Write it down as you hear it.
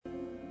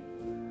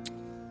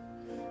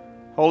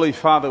Holy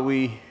Father,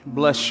 we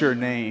bless your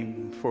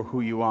name for who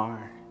you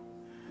are.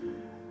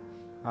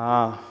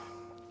 I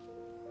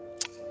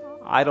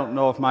don't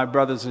know if my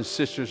brothers and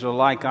sisters are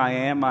like I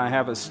am. I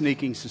have a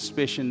sneaking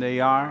suspicion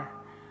they are.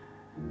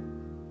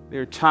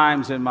 There are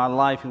times in my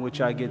life in which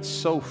I get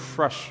so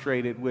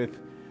frustrated with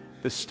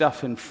the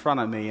stuff in front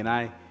of me, and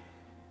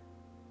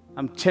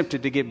I'm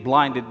tempted to get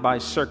blinded by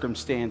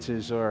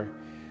circumstances or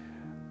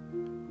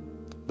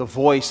the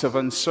voice of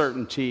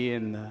uncertainty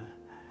and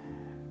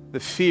the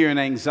fear and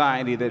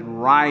anxiety that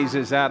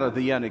rises out of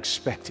the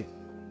unexpected.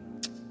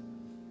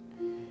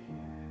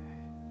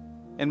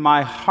 And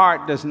my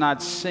heart does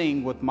not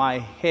sing what my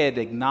head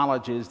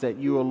acknowledges that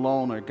you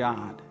alone are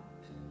God.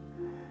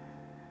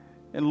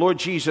 And Lord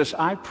Jesus,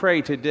 I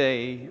pray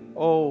today,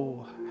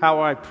 oh,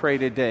 how I pray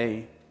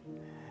today,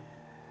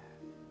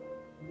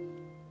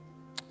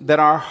 that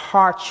our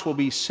hearts will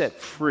be set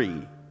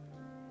free.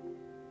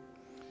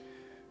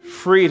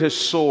 Free to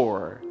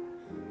soar.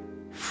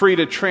 Free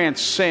to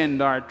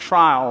transcend our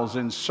trials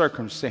and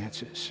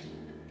circumstances.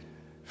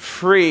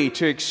 Free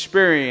to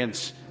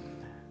experience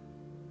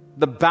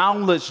the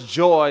boundless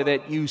joy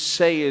that you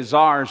say is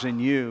ours in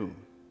you.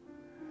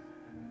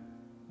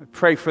 I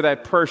pray for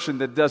that person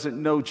that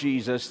doesn't know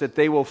Jesus, that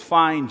they will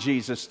find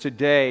Jesus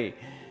today,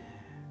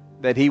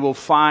 that he will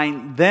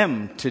find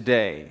them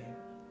today,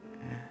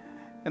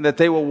 and that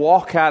they will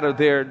walk out of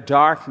their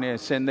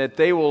darkness, and that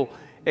they will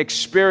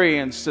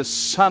experience the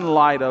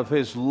sunlight of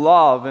his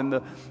love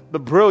and the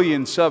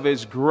brilliance of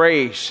his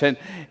grace and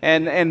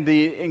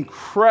the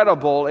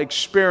incredible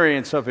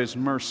experience of his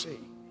mercy.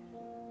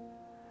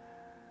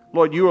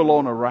 Lord, you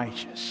alone are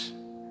righteous,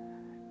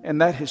 and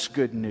that is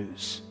good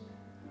news.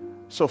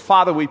 So,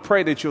 Father, we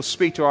pray that you'll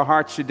speak to our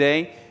hearts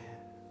today.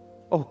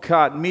 Oh,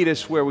 God, meet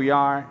us where we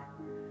are.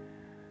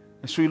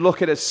 As we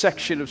look at a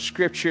section of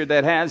Scripture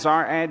that has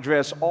our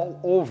address all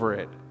over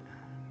it,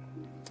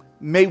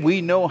 may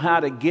we know how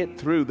to get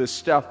through the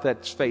stuff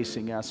that's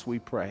facing us, we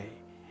pray.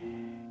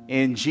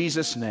 In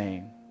Jesus'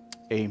 name,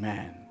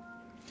 amen.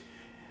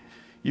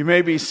 You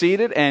may be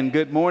seated, and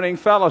good morning,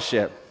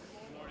 fellowship.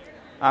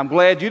 I'm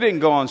glad you didn't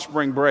go on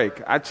spring break.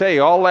 I tell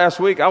you, all last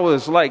week I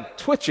was like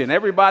twitching.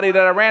 Everybody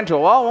that I ran to,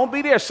 oh, won't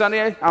be there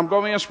Sunday. I'm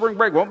going on spring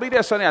break. Won't be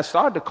there Sunday. I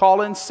started to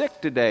call in sick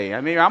today.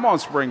 I mean, I'm on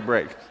spring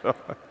break.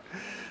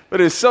 But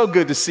it's so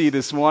good to see you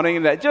this morning.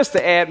 And that just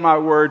to add my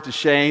word to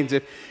Shane's,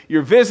 if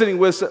you're visiting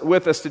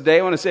with us today,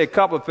 I want to say a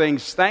couple of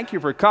things. Thank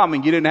you for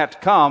coming. You didn't have to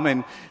come.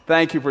 And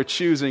thank you for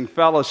choosing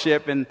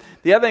fellowship. And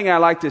the other thing I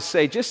like to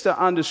say, just to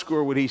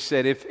underscore what he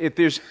said, if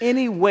there's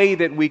any way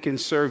that we can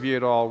serve you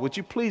at all, would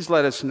you please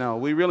let us know?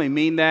 We really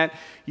mean that.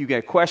 You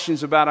get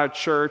questions about our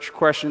church,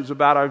 questions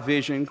about our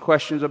vision,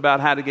 questions about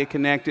how to get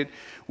connected.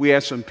 We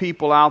have some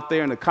people out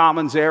there in the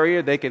Commons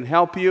area. They can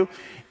help you.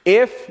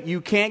 If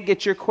you can't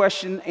get your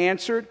question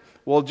answered,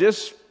 well,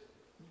 just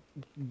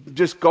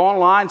go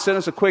online, send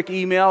us a quick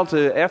email to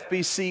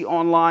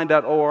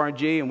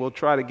fbconline.org, and we'll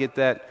try to get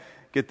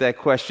that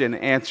question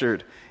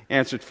answered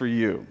for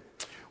you.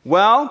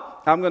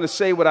 Well, I'm going to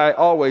say what I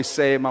always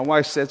say. My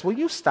wife says, well,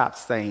 you stop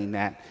saying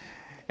that.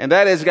 And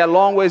that is, got a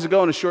long ways to go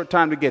and a short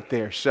time to get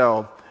there.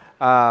 So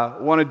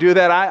want to do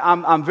that.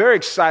 I'm very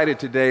excited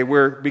today.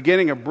 We're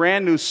beginning a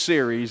brand new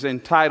series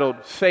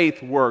entitled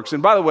Faith Works.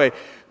 And by the way,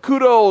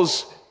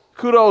 kudos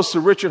to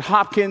Richard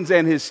Hopkins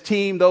and his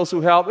team, those who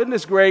help. Isn't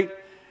this great?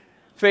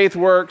 Faith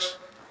Works.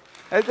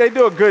 They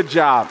do a good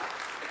job.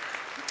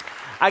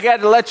 I got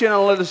to let you in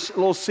a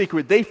little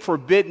secret. They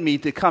forbid me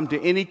to come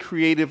to any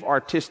creative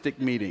artistic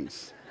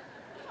meetings.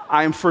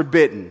 I am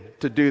forbidden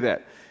to do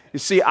that. You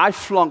see, I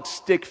flunked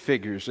stick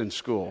figures in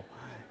school.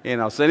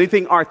 So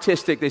anything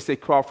artistic, they say,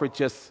 Crawford,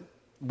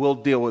 we'll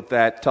deal with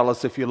that. Tell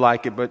us if you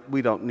like it, but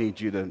we don't need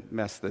you to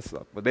mess this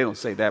up. But they don't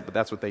say that, but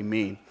that's what they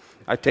mean.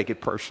 I take it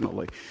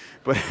personally.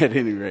 But at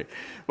any rate.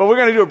 But we're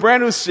going to do a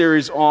brand new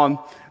series on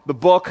the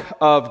book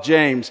of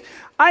James.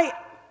 I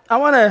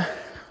want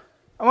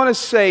to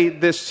say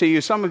this to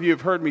you. Some of you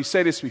have heard me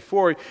say this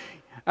before.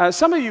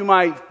 Some of you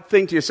might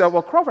think to yourself,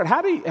 well, Crawford,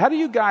 how do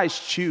you guys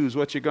choose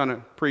what you're going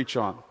to preach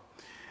on?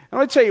 I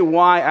want to tell you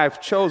why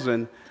I've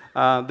chosen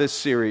this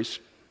series.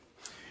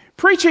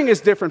 Preaching is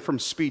different from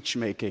speech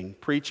making.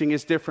 Preaching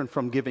is different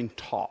from giving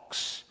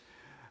talks.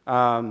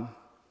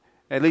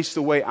 At least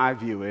the way I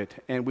view it,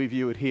 and we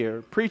view it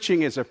here.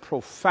 Preaching is a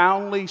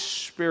profoundly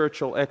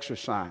spiritual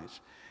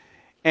exercise.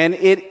 And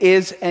it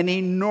is an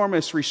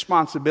enormous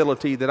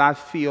responsibility that I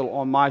feel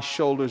on my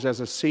shoulders as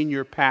a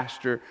senior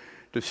pastor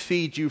to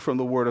feed you from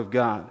the Word of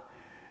God.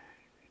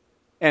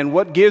 And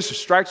what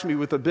strikes me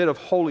with a bit of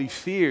holy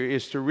fear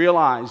is to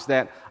realize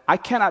that I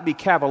cannot be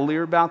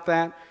cavalier about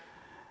that,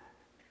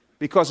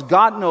 because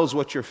God knows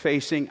what you're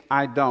facing,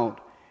 I don't.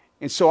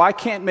 And so I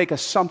can't make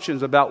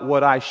assumptions about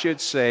what I should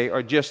say,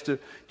 or just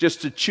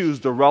to choose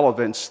the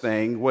relevance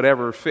thing,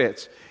 whatever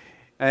fits.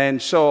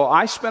 And so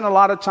I spent a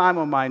lot of time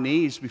on my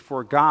knees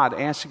before God,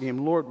 asking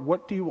him, Lord,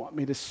 what do you want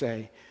me to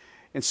say?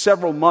 And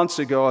several months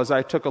ago, as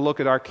I took a look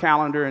at our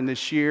calendar in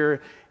this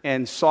year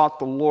and sought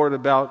the Lord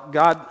about,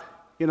 God,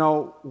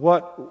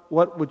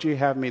 what would you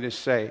have me to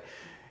say?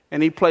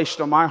 And he placed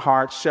on my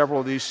heart several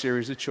of these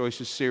series, the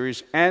Choices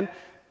series, and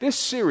this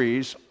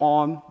series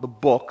on the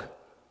book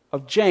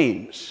of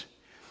James.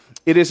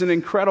 It is an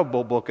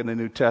incredible book in the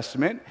New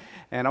Testament,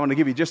 and I want to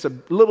give you just a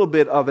little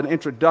bit of an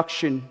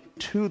introduction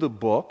to the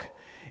book.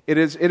 It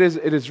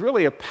is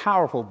really a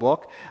powerful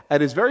book.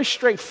 It is very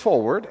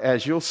straightforward,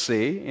 as you'll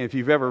see. If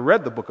you've ever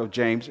read the book of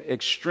James,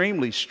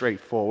 extremely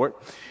straightforward.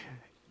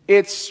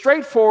 It's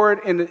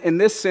straightforward in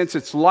this sense.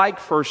 It's like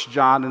 1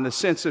 John in the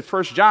sense that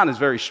 1 John is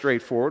very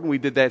straightforward, and we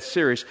did that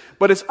series.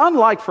 But it's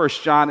unlike 1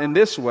 John in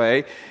this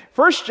way.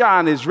 1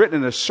 John is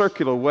written in a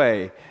circular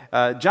way.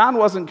 John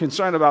wasn't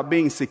concerned about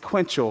being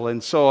sequential,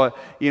 and so,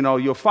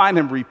 you'll find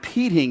him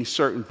repeating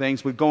certain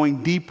things, but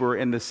going deeper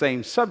in the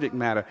same subject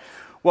matter.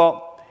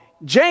 Well,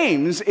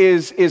 James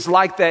is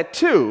like that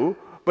too,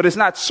 but it's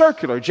not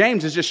circular.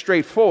 James is just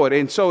straightforward,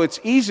 and so it's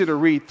easy to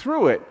read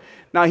through it.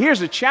 Now, here's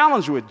the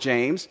challenge with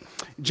James.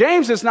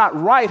 James is not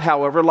write,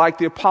 however, like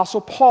the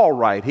Apostle Paul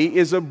write. He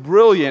is a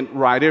brilliant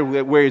writer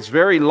where it's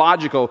very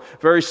logical,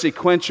 very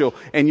sequential,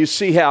 and you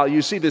see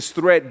this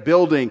thread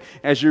building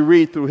as you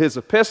read through his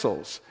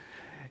epistles.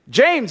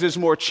 James is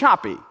more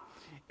choppy,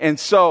 and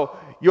so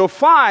you'll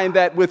find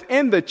that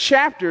within the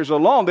chapters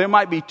alone, there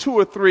might be 2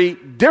 or 3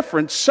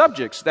 different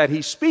subjects that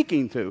he's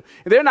speaking to.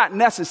 They're not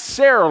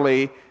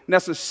necessarily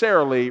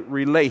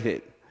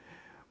related.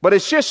 But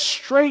it's just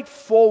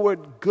straightforward,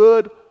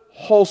 good,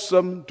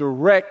 wholesome,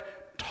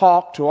 direct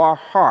talk to our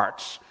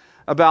hearts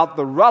about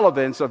the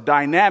relevance of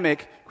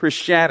dynamic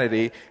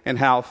Christianity and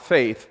how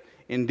faith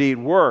indeed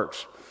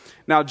works.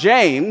 Now,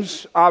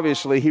 James,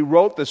 obviously, he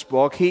wrote this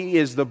book. He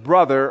is the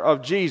brother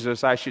of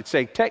Jesus. I should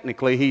say,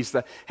 technically, he's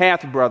the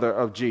half-brother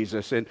of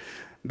Jesus. And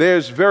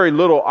there's very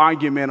little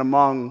argument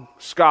among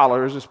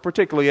scholars,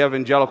 particularly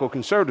evangelical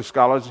conservative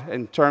scholars,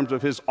 in terms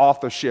of his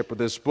authorship of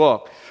this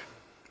book.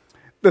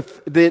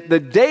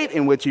 The date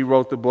in which he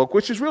wrote the book,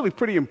 which is really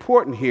pretty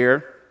important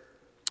here,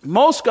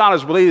 most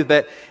scholars believe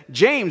that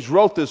James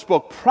wrote this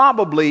book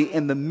probably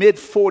in the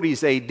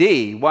mid-40s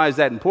A.D. Why is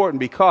that important?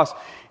 Because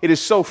it is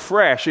so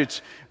fresh.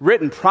 It's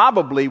written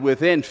probably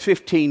within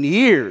 15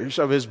 years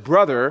of his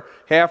brother,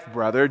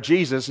 half-brother,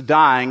 Jesus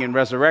dying and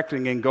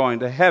resurrecting and going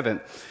to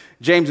heaven.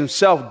 James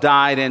himself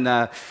died in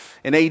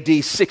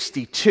A.D.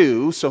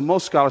 62, so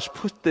most scholars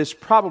put this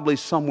probably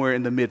somewhere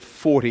in the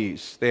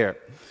mid-40s there.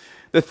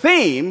 The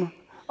theme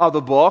of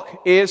the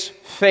book is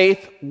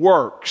faith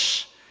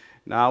works.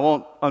 Now, I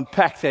won't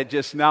unpack that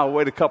just now. We'll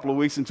wait a couple of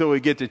weeks until we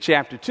get to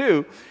chapter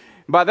 2.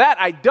 By that,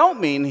 I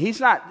don't mean he's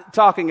not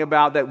talking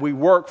about that we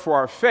work for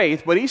our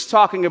faith, but he's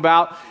talking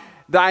about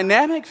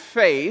dynamic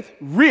faith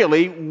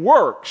really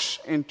works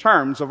in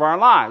terms of our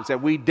lives,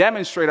 that we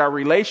demonstrate our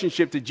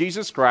relationship to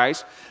Jesus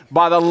Christ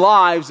by the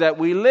lives that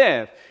we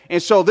live.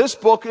 And so this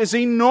book is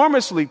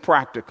enormously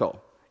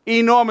practical.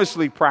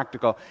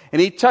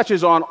 And he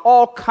touches on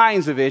all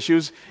kinds of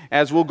issues.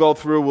 As we'll go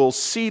through, we'll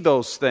see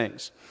those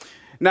things.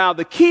 Now,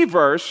 the key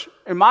verse,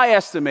 in my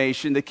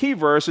estimation, the key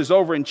verse is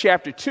over in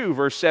chapter 2,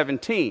 verse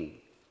 17.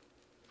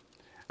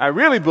 I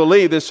really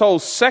believe this whole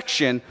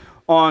section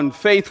on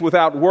faith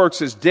without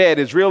works is dead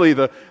is really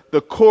the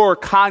core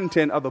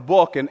content of the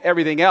book, and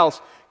everything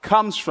else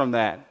comes from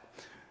that.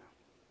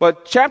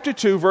 But chapter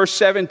 2, verse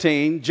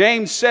 17,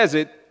 James says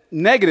it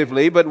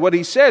negatively, but what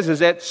he says is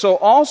that so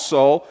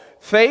also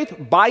faith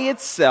by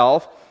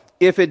itself,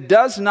 if it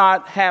does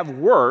not have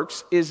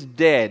works, is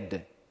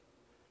dead.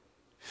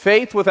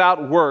 Faith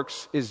without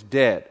works is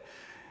dead.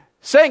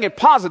 Saying it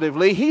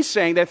positively, he's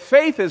saying that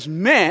faith is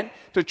meant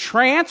to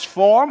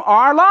transform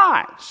our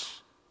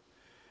lives.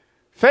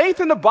 Faith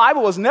in the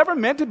Bible was never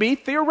meant to be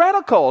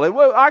theoretical.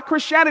 Our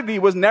Christianity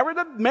was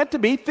never meant to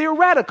be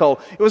theoretical.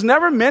 It was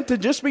never meant to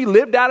just be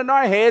lived out in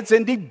our heads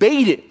and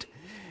debated.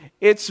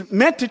 It's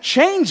meant to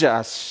change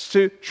us,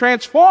 to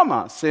transform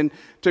us, and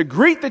to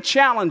greet the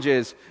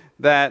challenges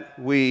that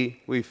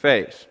we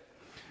face.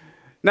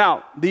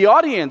 Now, the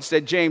audience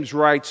that James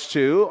writes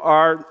to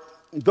are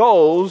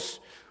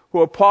those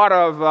who are part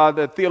of,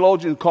 the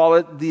theologians call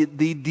it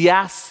the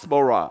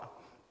diaspora.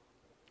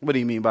 What do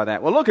you mean by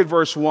that? Well, look at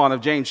verse 1 of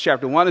James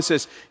chapter 1. It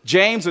says,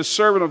 James, a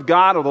servant of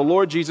God, of the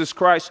Lord Jesus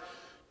Christ,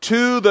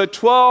 to the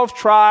 12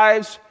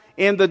 tribes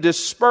in the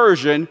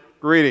dispersion,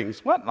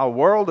 greetings. What in the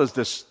world does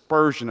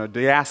dispersion or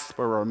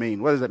diaspora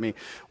mean? What does that mean?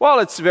 Well,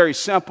 it's very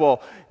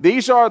simple.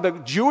 These are the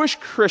Jewish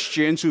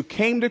Christians who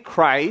came to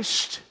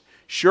Christ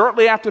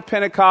shortly after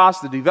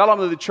Pentecost, the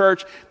development of the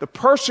church. The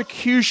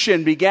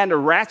persecution began to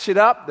ratchet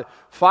up. The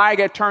fire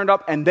got turned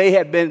up, and they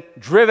had been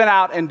driven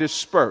out and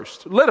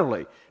dispersed,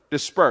 literally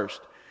dispersed.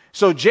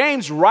 So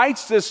James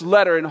writes this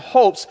letter in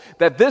hopes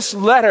that this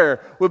letter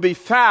would be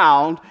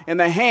found in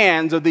the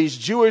hands of these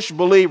Jewish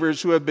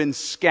believers who have been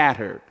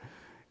scattered.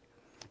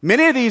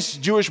 Many of these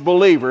Jewish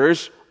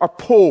believers are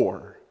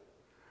poor.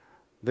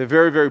 They're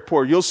very, very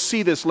poor. You'll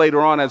see this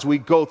later on as we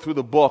go through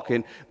the book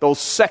and those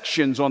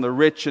sections on the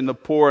rich and the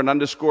poor and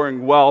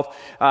underscoring wealth.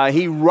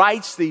 He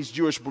writes these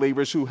Jewish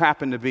believers who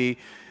happen to be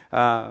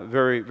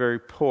very, very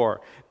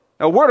poor.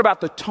 Now, a word about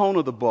the tone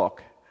of the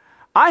book.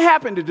 I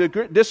happen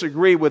to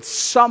disagree with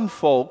some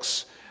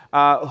folks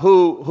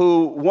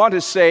who want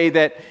to say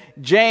that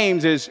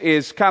James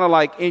is kind of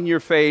like in your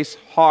face,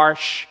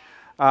 harsh,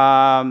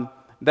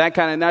 that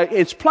kind of. Now,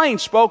 it's plain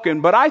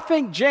spoken, but I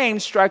think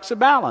James strikes a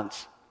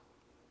balance.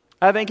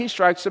 I think he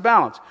strikes a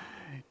balance.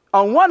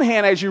 On one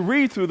hand, as you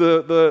read through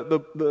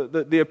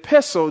the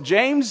epistle,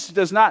 James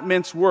does not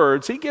mince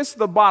words. He gets to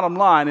the bottom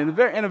line. In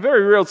a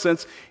very real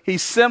sense,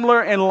 he's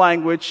similar in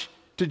language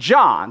to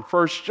John,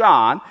 1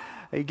 John.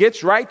 He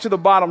gets right to the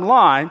bottom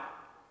line.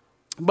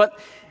 But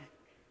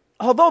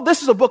although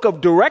this is a book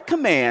of direct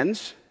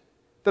commands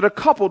that are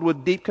coupled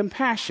with deep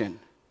compassion,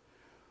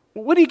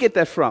 where do you get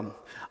that from?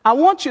 I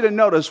want you to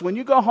notice when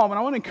you go home, and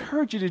I want to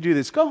encourage you to do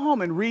this, go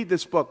home and read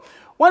this book.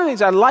 One of the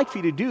things I'd like for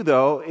you to do,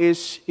 though,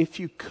 is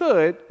if you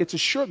could, it's a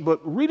short book,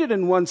 read it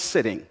in one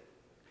sitting.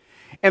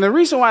 And the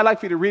reason why I'd like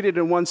for you to read it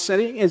in one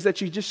sitting is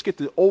that you just get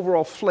the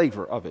overall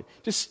flavor of it.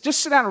 Just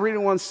sit down and read it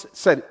in one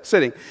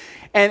sitting.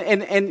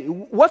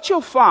 And what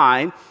you'll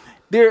find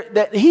there,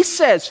 that he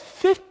says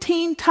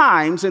 15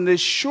 times in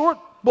this short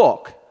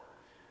book,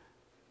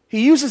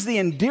 he uses the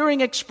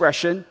endearing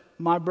expression,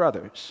 my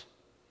brothers,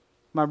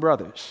 my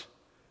brothers,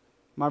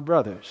 my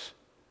brothers,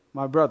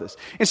 my brothers.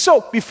 And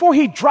so before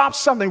he drops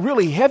something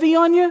really heavy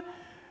on you,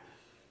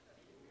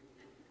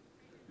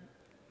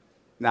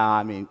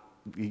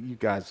 you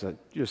guys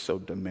you're so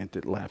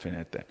demented laughing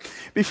at that.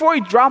 Before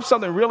he drops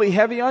something really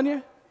heavy on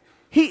you,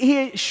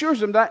 he assures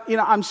them that,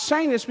 I'm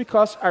saying this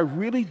because I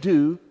really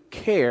do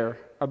care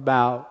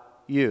about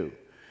you.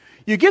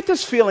 You get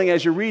this feeling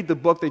as you read the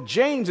book that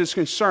James is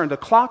concerned. The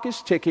clock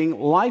is ticking.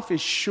 Life is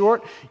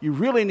short. You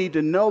really need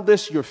to know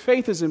this. Your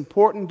faith is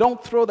important.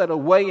 Don't throw that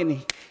away.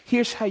 And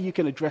here's how you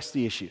can address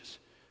the issues.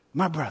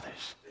 My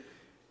brothers.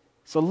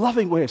 It's a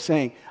loving way of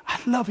saying, I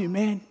love you,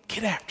 man.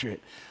 Get after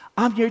it.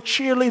 I'm your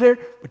cheerleader,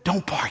 but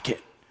don't park it.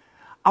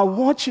 I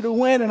want you to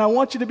win and I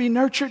want you to be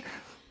nurtured.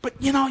 But,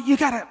 you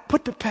got to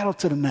put the pedal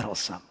to the metal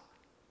some.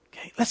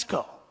 Okay, let's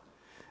go.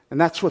 And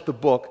that's what the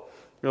book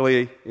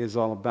really is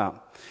all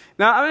about.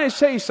 Now, I'm going to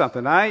tell you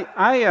something. I'm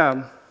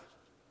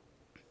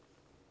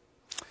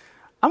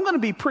going to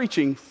be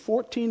preaching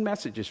 14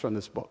 messages from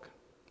this book.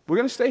 We're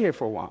going to stay here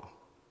for a while.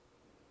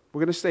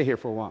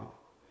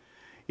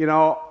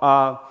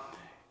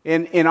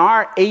 In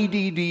our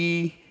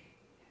ADD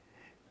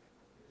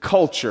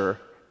culture,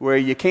 where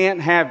you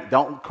can't have,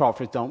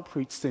 don't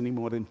preach any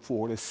more than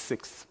 4 to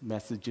 6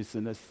 messages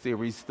in a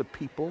series to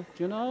people,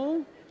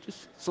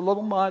 just it's a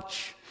little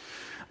much.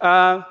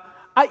 My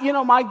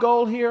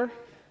goal here,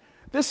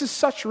 this is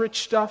such rich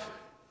stuff.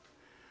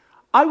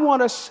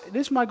 This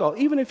is my goal.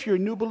 Even if you're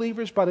new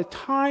believers, by the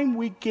time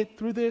we get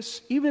through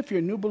this, even if you're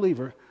a new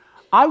believer,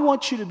 I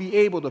want you to be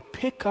able to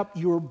pick up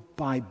your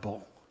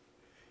Bible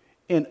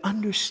and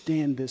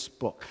understand this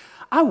book.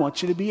 I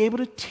want you to be able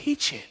to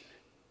teach it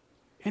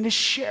and to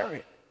share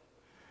it.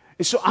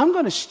 And so I'm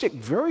going to stick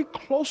very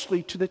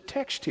closely to the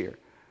text here.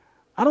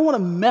 I don't want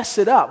to mess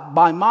it up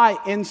by my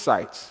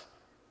insights,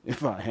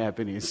 if I have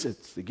any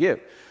insights to give.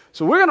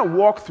 So we're going to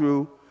walk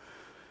through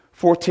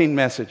 14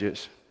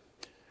 messages.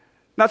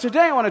 Now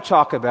today I want to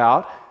talk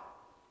about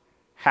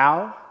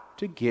how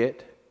to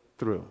get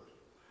through.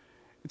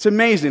 It's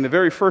amazing. The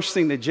very first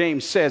thing that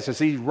James says as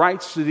he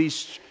writes to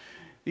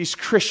these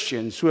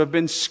Christians who have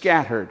been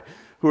scattered,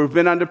 who have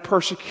been under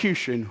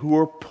persecution, who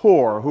are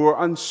poor, who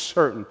are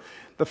uncertain.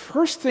 The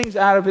first things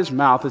out of his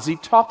mouth as he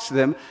talks to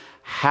them,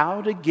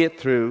 how to get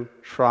through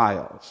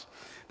trials.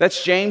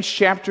 That's James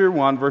chapter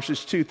 1,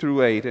 verses 2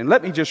 through 8. And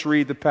let me just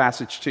read the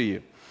passage to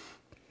you.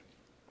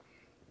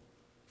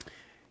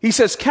 He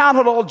says, count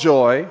it all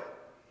joy.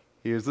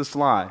 Here's the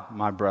slide,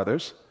 my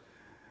brothers.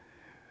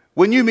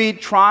 When you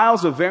meet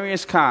trials of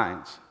various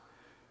kinds.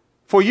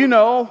 For you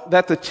know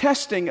that the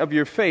testing of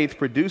your faith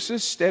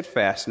produces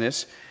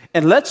steadfastness.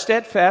 And let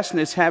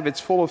steadfastness have its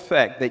full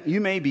effect, that you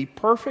may be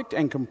perfect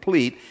and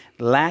complete,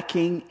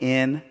 lacking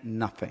in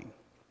nothing.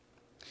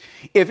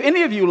 If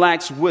any of you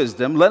lacks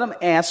wisdom, let him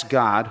ask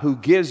God, who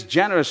gives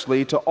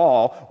generously to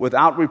all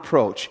without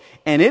reproach,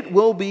 and it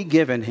will be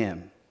given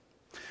him.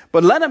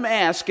 But let him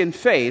ask in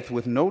faith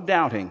with no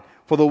doubting,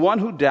 for the one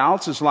who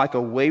doubts is like a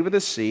wave of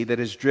the sea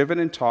that is driven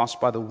and tossed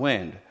by the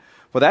wind.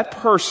 For that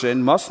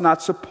person must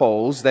not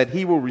suppose that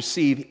he will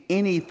receive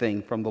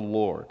anything from the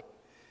Lord.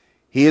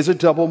 He is a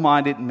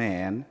double-minded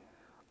man,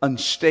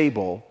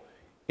 unstable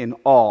in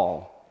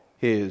all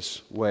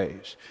his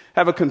ways. I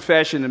have a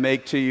confession to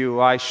make to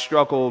you. I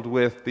struggled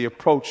with the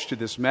approach to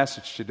this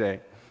message today.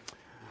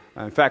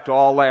 In fact,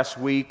 all last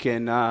week,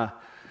 and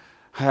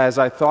as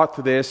I thought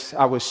through this,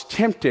 I was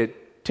tempted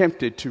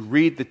to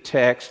read the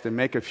text and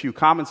make a few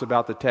comments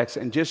about the text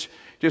and just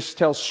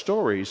tell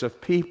stories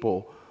of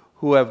people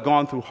who have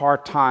gone through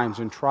hard times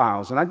and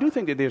trials. And I do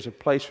think that there's a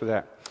place for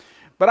that.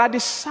 But I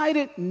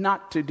decided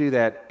not to do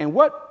that. And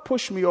what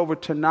pushed me over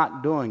to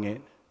not doing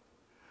it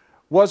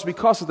was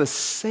because of the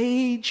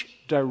sage,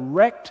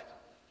 direct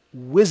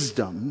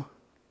wisdom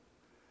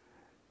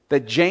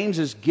that James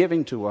is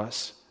giving to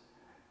us,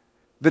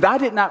 that I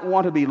did not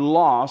want to be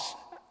lost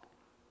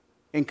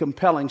in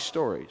compelling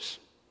stories.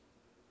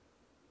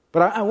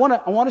 But I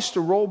want us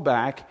to roll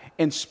back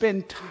and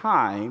spend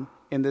time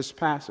in this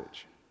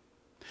passage.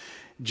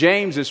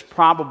 James is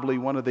probably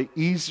one of the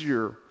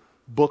easier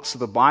books of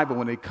the Bible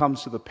when it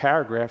comes to the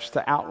paragraphs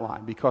to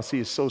outline because he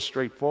is so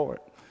straightforward.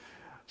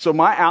 So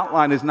my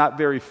outline is not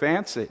very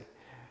fancy.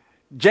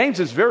 James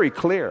is very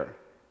clear.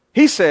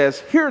 He says,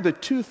 here are the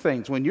two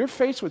things. When you're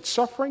faced with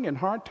suffering and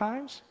hard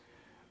times,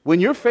 when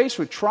you're faced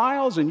with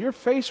trials and you're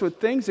faced with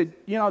things that,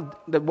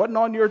 that wasn't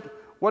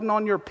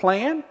on your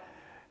plan,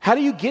 how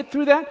do you get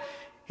through that?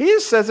 He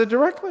says it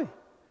directly.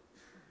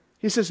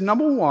 He says,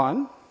 number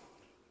one,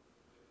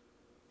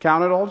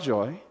 count it all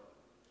joy.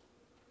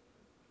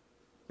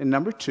 And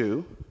number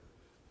two,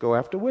 go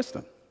after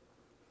wisdom.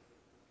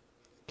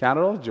 Count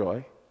it all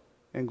joy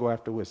and go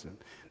after wisdom.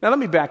 Now let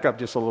me back up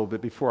just a little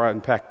bit before I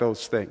unpack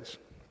those things.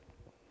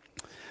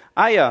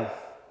 I've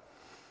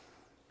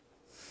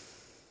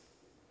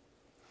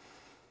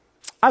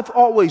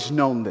always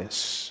known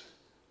this,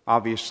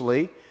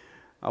 obviously.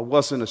 I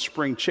wasn't a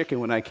spring chicken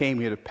when I came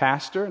here to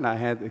pastor, and I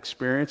had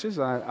experiences.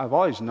 I've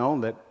always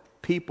known that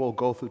people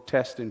go through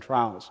tests and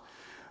trials.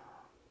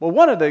 Well,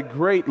 one of the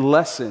great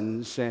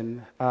lessons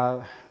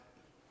that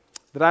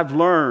I've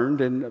learned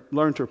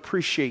to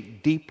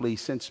appreciate deeply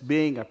since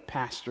being a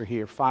pastor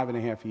here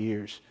 5.5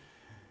 years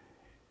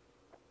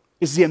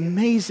is the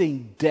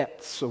amazing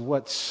depths of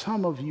what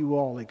some of you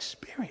all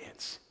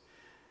experience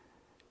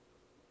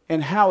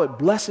and how it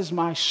blesses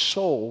my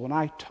soul when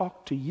I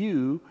talk to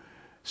you.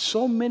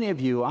 So many of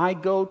you, I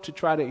go to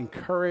try to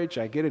encourage.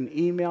 I get an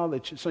email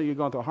that you're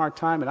going through a hard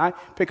time, and I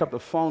pick up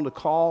the phone to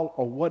call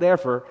or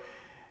whatever.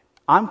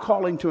 I'm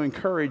calling to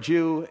encourage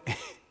you,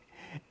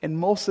 and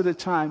most of the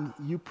time,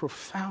 you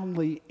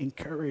profoundly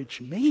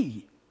encourage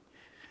me.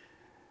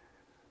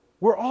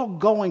 We're all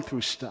going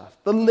through stuff,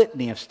 the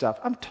litany of stuff.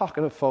 I'm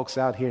talking to folks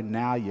out here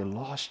now. You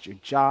lost your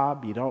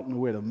job. You don't know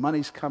where the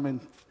money's coming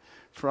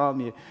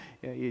from.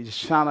 You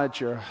just found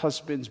out your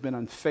husband's been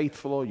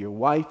unfaithful, or your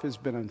wife has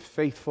been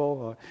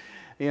unfaithful.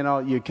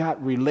 You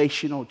got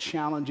relational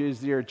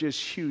challenges. There are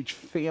just huge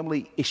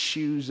family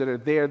issues that are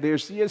there.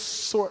 There's the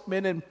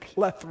assortment and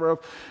plethora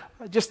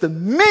of just the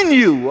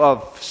menu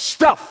of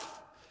stuff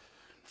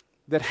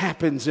that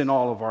happens in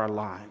all of our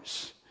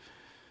lives.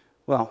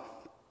 Well,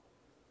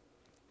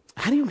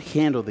 how do you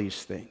handle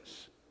these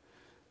things?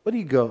 What do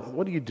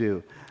you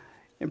do?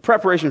 In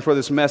preparation for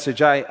this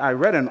message, I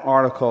read an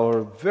article, or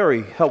a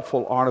very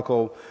helpful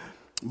article,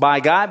 by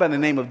a guy by the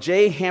name of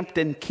J.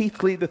 Hampton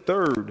Keathley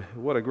III.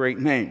 What a great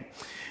name.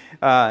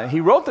 He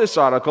wrote this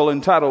article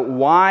entitled,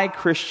 Why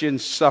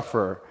Christians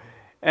Suffer.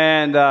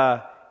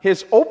 And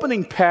his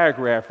opening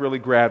paragraph really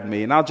grabbed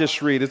me. And I'll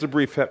just read, it's a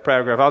brief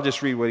paragraph, I'll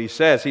just read what he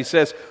says. He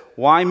says,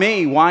 why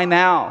me? Why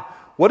now?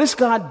 What is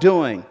God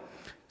doing?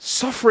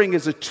 Suffering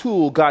is a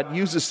tool God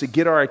uses to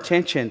get our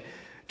attention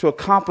to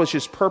accomplish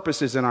His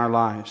purposes in our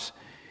lives.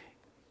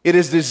 It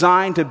is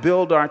designed to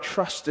build our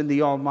trust in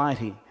the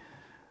Almighty.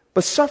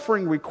 But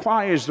suffering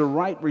requires the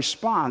right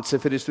response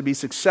if it is to be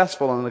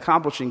successful in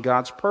accomplishing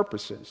God's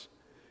purposes.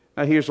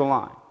 Now here's the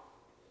line.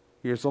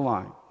 Here's the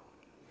line.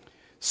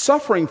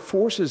 Suffering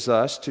forces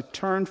us to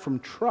turn from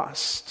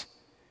trust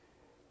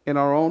in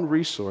our own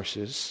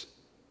resources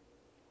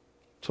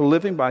to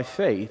living by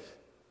faith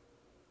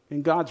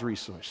in God's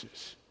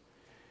resources.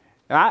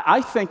 And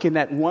I think in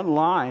that one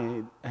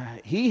line,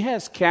 he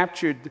has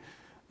captured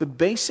the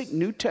basic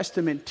New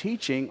Testament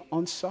teaching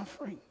on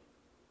suffering.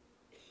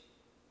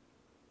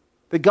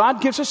 That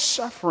God gives us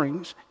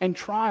sufferings and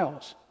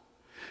trials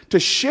to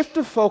shift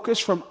the focus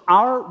from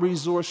our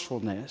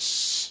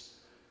resourcefulness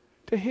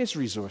to His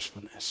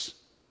resourcefulness.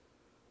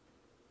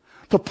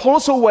 To pull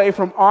us away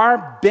from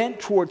our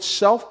bent towards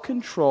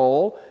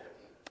self-control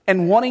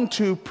and wanting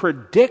to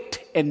predict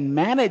and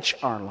manage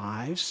our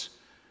lives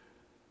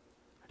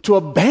to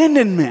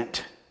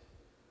abandonment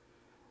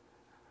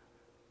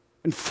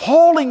and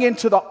falling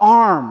into the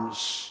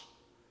arms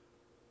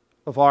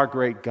of our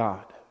great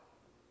God.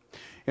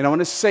 And I want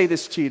to say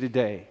this to you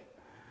today.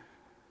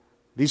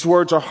 These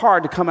words are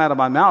hard to come out of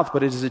my mouth,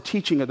 but it is a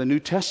teaching of the New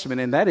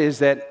Testament, and that is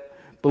that,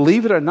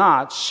 believe it or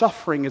not,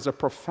 suffering is a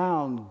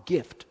profound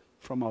gift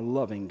from a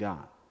loving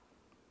God.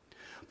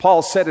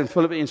 Paul said in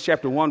Philippians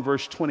chapter 1,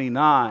 verse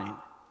 29,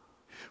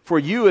 for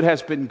you it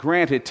has been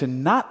granted to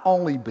not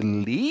only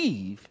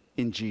believe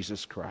in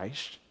Jesus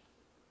Christ,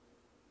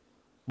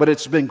 but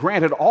it's been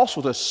granted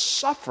also to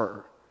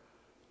suffer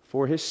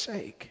for His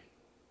sake.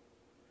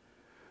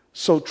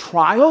 So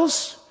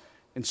trials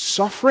and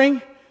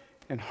suffering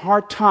and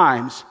hard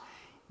times,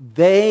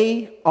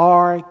 they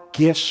are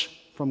gifts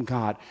from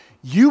God.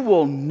 You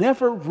will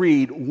never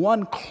read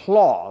one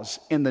clause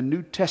in the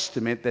New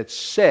Testament that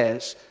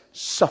says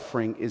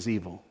suffering is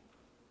evil.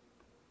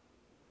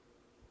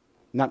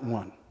 Not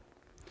one.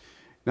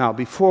 Now,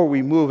 before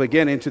we move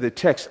again into the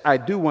text, I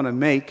do want to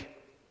make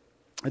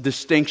a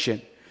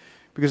distinction,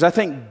 because I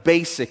think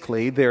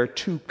basically there are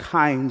two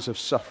kinds of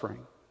suffering.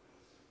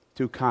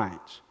 Two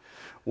kinds.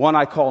 One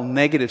I call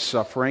negative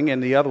suffering,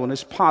 and the other one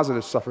is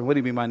positive suffering. What do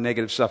you mean by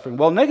negative suffering?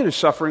 Well, negative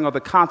suffering are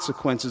the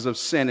consequences of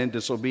sin and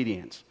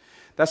disobedience.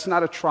 That's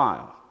not a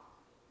trial.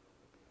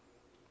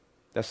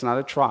 That's not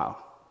a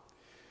trial.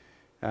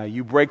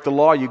 You break the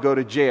law, you go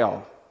to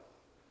jail.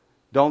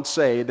 Don't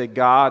say that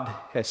God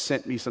has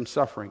sent me some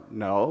suffering.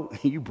 No,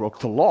 you broke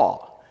the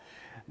law.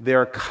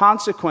 There are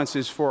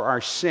consequences for our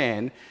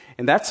sin,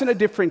 and that's in a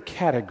different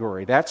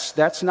category.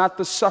 That's not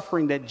the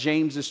suffering that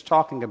James is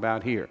talking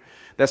about here.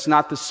 That's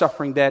not the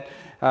suffering that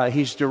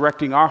he's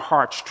directing our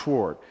hearts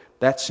toward.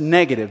 That's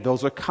negative.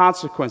 Those are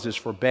consequences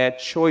for bad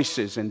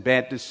choices and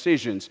bad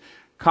decisions.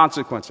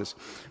 Consequences.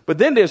 But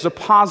then there's a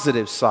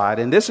positive side,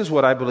 and this is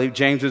what I believe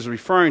James is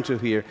referring to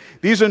here.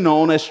 These are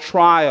known as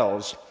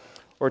trials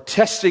or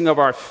testing of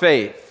our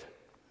faith.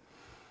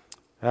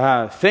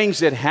 Things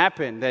that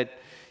happen that,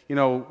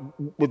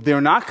 they're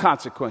not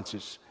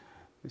consequences.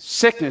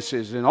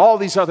 Sicknesses and all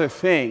these other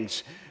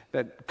things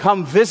that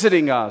come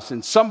visiting us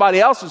and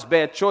somebody else's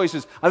bad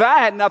choices that I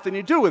had nothing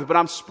to do with, but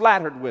I'm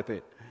splattered with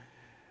it.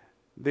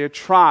 They're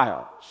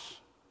trials.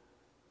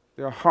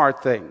 They're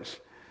hard things.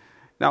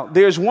 Now,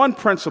 there's one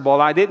principle.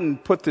 I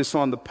didn't put this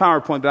on the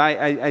PowerPoint,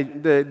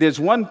 but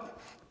there's one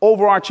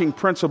overarching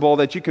principle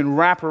that you can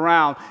wrap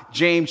around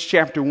James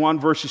chapter 1,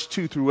 verses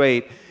 2 through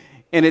 8.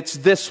 And it's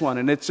this one,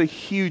 and it's a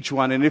huge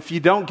one. And if you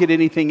don't get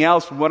anything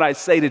else from what I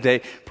say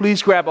today,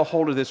 please grab a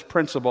hold of this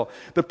principle.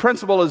 The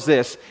principle is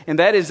this, and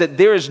that is that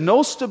there is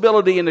no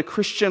stability in the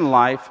Christian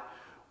life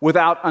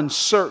without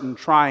uncertain,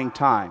 trying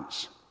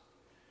times.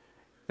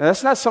 Now,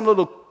 that's not some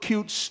little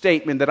cute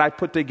statement that I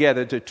put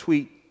together to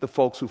tweet the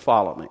folks who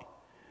follow me.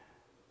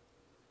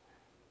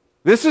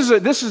 This is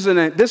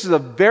a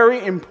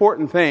very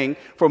important thing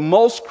for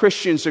most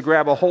Christians to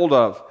grab a hold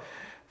of,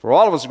 for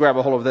all of us to grab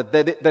a hold of,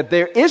 that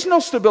there is no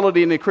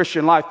stability in the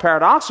Christian life,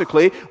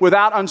 paradoxically,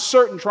 without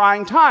uncertain,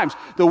 trying times.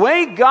 The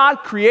way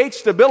God creates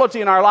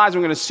stability in our lives,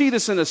 we're going to see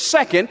this in a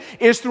second,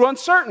 is through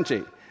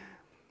uncertainty.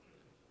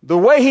 The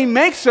way He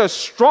makes us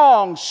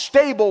strong,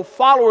 stable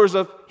followers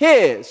of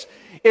His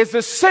is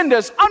to send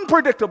us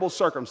unpredictable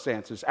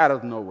circumstances out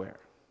of nowhere.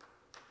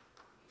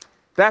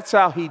 That's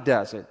how He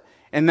does it.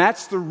 And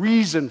that's the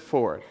reason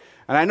for it.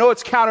 And I know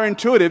it's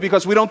counterintuitive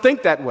because we don't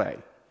think that way.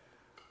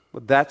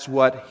 But that's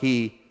what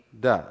He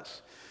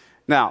does.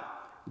 Now,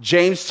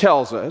 James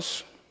tells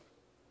us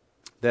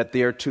that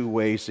there are two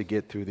ways to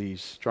get through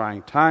these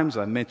trying times.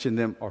 I mentioned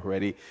them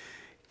already.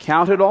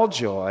 Count it all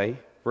joy,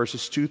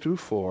 verses 2 through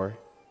 4.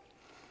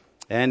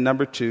 And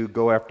number 2,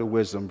 go after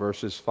wisdom,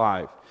 verses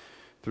 5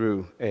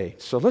 through 8.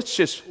 So let's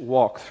just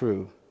walk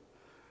through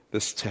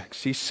this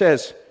text. He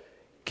says,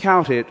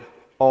 count it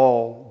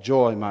all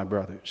joy, my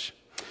brothers.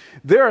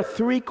 There are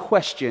 3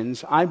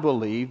 questions, I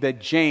believe,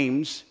 that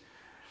James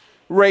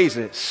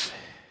raises,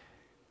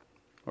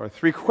 or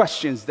 3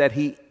 questions that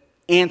he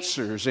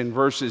answers in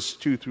verses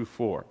 2 through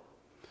 4.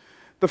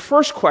 The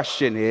first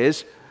question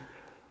is,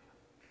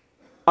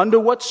 under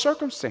what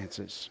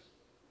circumstances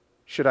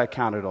should I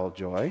count it all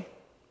joy?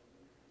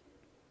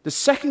 The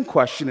second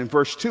question in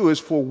verse 2 is,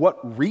 for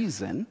what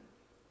reason?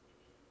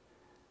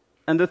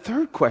 And the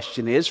third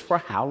question is, for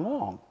how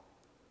long?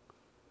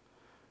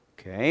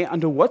 Okay,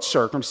 under what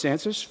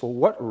circumstances, for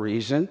what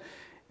reason,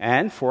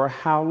 and for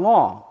how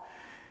long?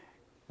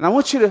 And I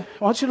want you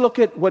to look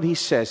at what he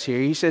says here.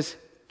 He says,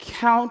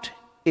 count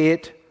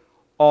it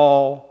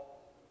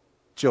all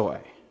joy.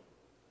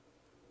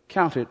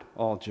 Count it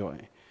all joy.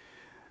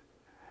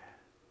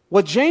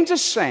 What James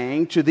is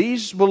saying to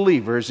these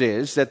believers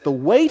is that the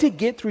way to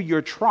get through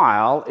your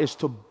trial is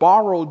to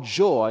borrow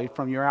joy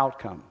from your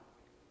outcome.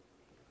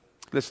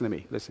 Listen to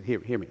me. Listen, hear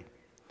me.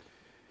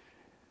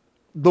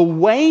 The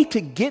way to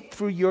get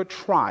through your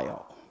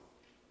trial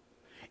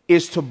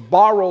is to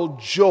borrow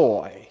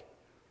joy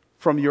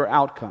from your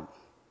outcome.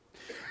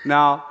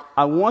 Now,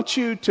 I want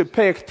you to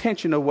pay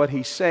attention to what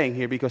he's saying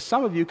here, because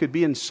some of you could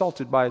be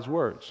insulted by his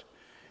words.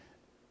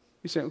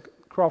 You say,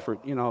 Crawford,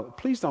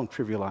 please don't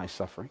trivialize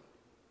suffering.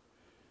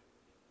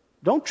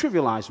 Don't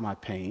trivialize my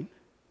pain.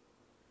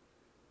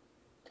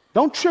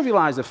 Don't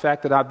trivialize the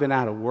fact that I've been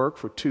out of work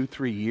for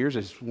 2-3 years,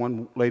 as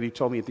one lady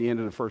told me at the end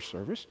of the first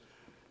service.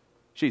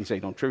 She didn't say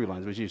don't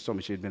trivialize, but she just told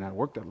me she had been out of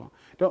work that long.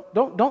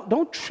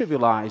 Don't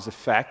trivialize the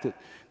fact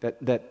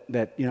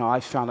that I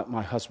found out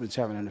my husband's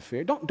having an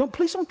affair.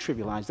 Please don't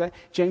trivialize that.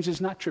 James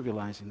is not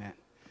trivializing that.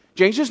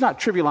 James is not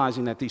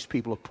trivializing that these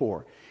people are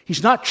poor.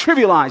 He's not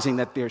trivializing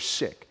that they're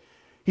sick.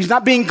 He's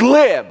not being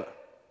glib.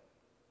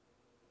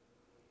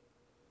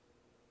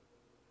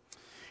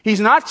 He's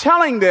not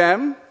telling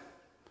them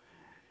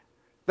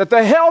that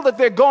the hell that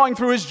they're going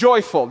through is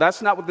joyful.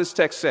 That's not what this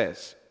text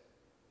says.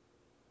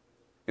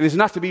 It is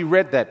not to be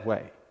read that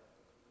way.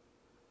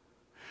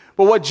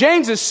 But what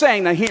James is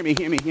saying, now hear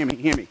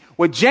me.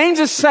 What James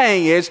is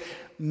saying is,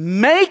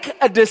 make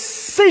a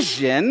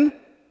decision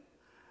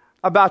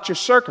about your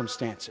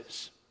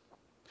circumstances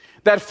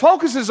that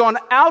focuses on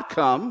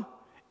outcome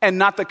and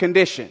not the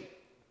condition.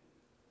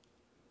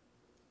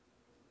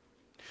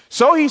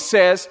 So he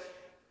says,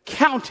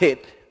 count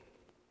it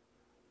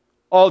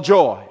all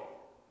joy.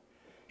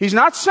 He's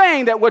not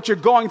saying that what you're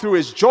going through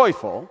is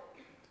joyful,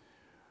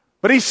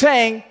 but he's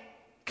saying,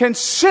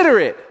 consider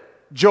it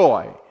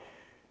joy.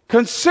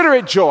 Consider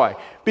it joy.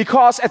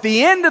 Because at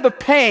the end of the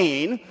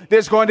pain,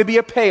 there's going to be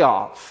a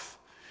payoff.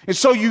 And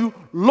so you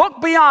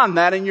look beyond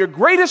that, and your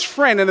greatest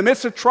friend in the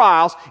midst of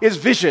trials is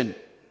vision.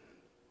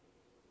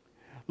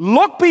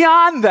 Look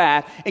beyond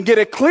that and get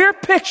a clear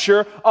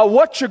picture of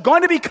what you're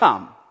going to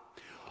become.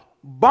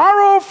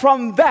 Borrow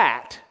from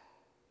that,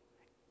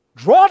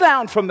 draw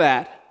down from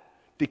that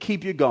to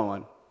keep you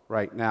going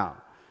right now.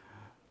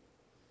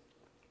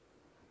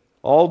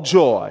 All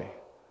joy,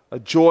 a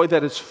joy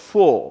that is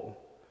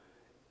full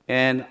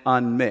and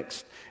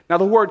unmixed. Now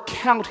the word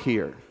count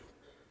here,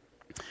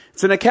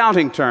 it's an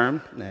accounting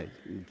term.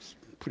 It's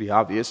pretty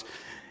obvious.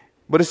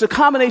 But it's a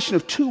combination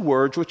of two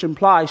words which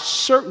implies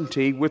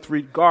certainty with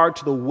regard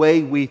to the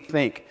way we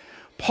think.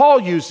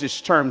 Paul used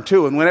this term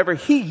too, and whenever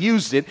he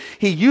used it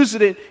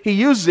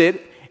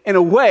in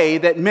a way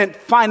that meant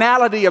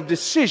finality of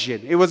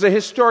decision. It was a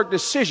historic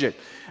decision.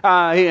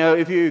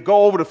 If you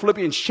go over to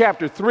Philippians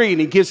chapter 3,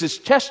 and he gives his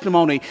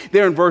testimony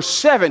there in verse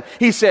 7,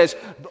 he says,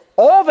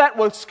 all that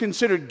was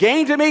considered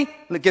gain to me,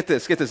 get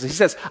this. He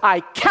says,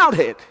 I count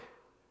it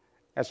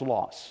as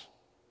loss.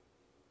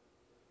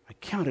 I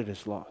count it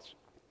as loss.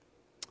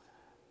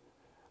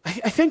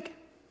 I think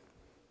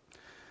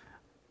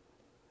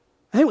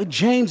what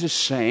James is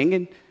saying,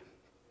 and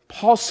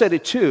Paul said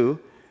it too,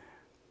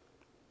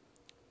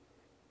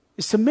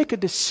 is to make a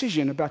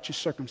decision about your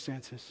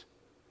circumstances.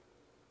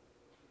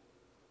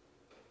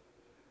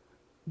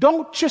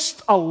 Don't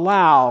just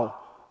allow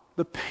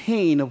the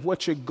pain of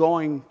what you're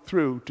going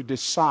through to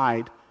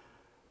decide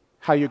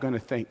how you're going to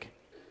think.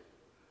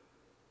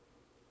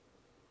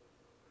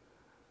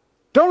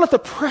 Don't let the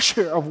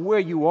pressure of where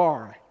you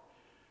are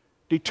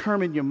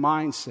determine your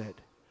mindset.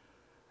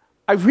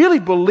 I really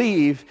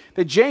believe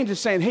that James is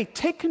saying, hey,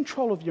 take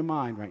control of your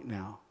mind right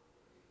now.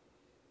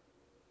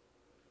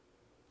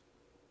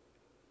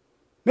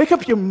 Make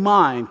up your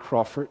mind,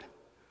 Crawford,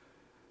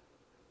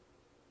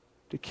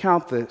 to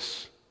count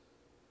this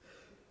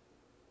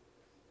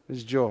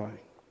as joy.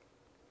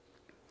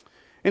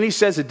 And he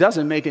says it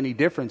doesn't make any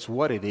difference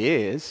what it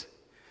is.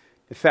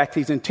 In fact,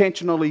 he's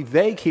intentionally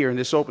vague here in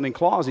this opening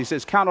clause. He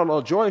says, count it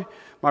all joy,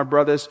 my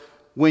brothers,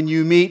 when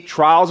you meet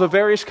trials of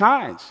various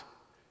kinds.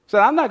 So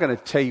I'm not going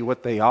to tell you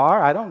what they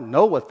are. I don't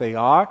know what they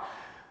are.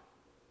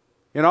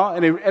 And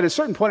at a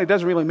certain point, it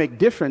doesn't really make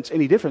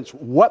any difference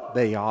what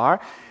they are.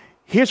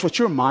 Here's what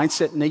your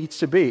mindset needs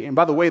to be. And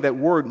by the way, that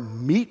word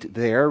meet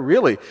there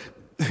really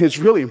is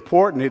really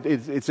important.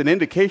 It's an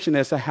indication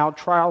as to how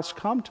trials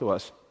come to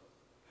us.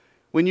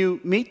 When you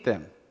meet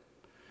them,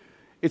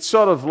 it's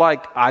sort of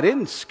like, I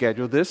didn't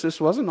schedule this. This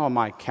wasn't on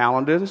my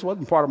calendar. This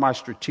wasn't part of my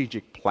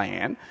strategic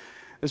plan.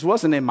 This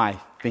wasn't in my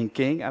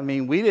thinking. I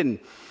mean, we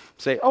didn't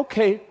say,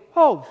 okay,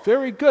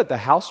 very good. The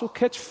house will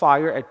catch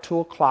fire at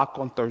 2 o'clock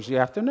on Thursday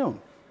afternoon.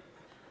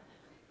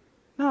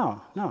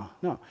 No.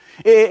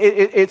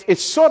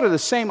 It's sort of the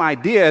same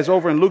idea as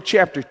over in Luke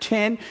chapter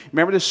 10.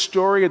 Remember the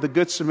story of the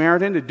Good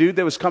Samaritan, the dude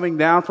that was coming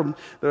down from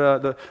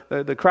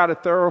the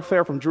crowded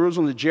thoroughfare from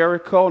Jerusalem to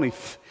Jericho,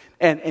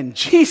 and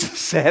Jesus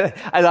said,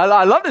 I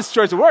love this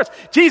choice of words.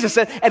 Jesus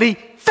said, and he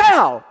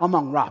fell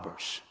among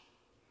robbers.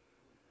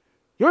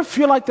 You ever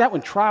feel like that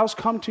when trials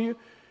come to you?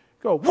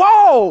 Go,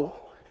 whoa!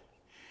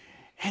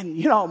 And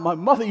my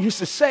mother used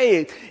to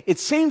say, it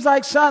seems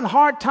like, son,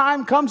 hard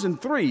time comes in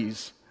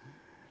threes.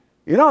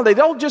 They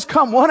don't just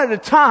come one at a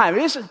time.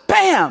 It's just,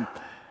 bam!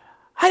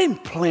 I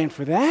didn't plan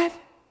for that.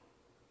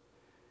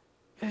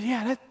 And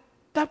at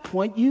that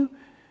point, you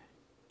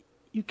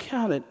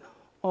count it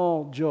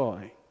all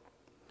joy.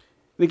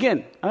 And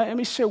again, let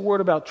me say a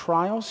word about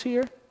trials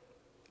here.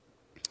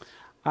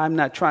 I'm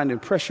not trying to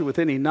impress you with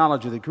any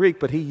knowledge of the Greek,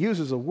 but he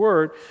uses a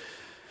word.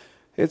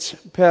 It's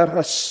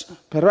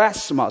perasmos.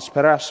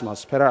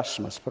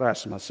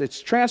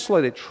 It's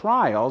translated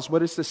trials,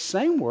 but it's the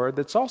same word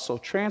that's also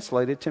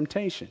translated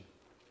temptation.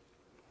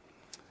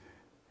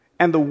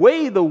 And the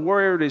way the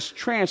word is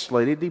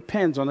translated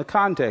depends on the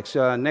context.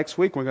 Next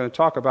week, we're going to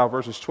talk about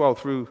verses 12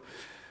 through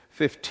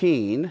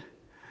 15,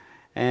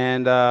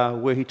 and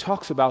where he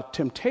talks about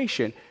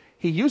temptation.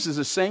 He uses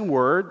the same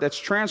word that's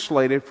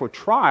translated for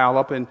trial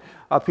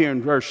up here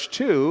in verse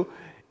 2.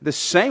 The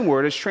same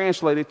word is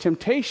translated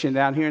temptation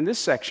down here in this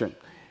section.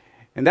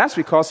 And that's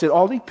because it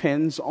all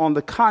depends on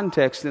the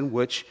context in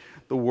which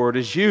the word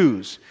is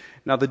used.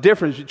 Now, the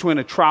difference between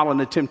a trial and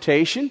a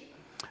temptation,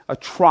 a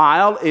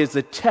trial is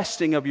the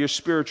testing of your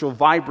spiritual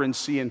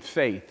vibrancy and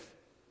faith.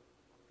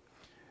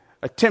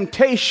 A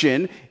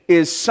temptation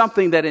is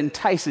something that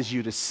entices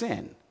you to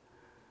sin.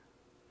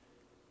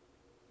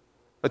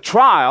 A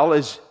trial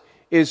is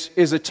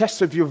a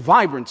test of your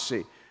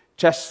vibrancy,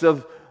 test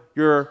of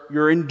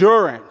your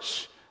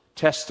endurance,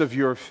 test of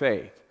your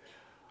faith.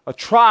 A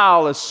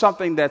trial is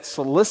something that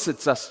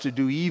solicits us to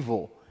do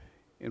evil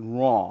and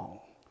wrong.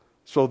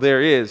 So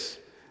there is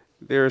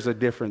a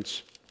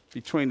difference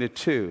between the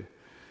two.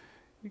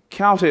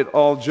 Count it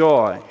all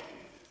joy.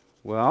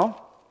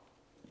 Well,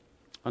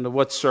 under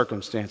what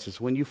circumstances?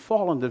 When you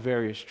fall into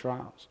various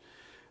trials.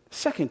 The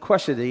second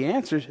question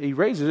that he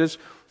raises is,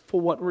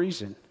 for what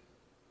reason?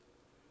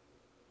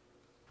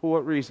 For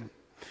what reason?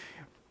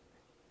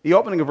 The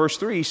opening of verse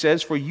 3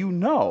 says, for you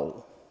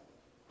know.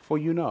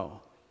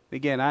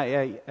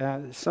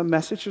 Again, some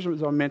messages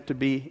are meant to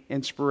be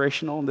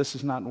inspirational, and this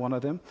is not one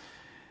of them.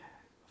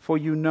 For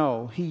you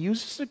know, he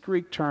uses a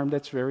Greek term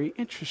that's very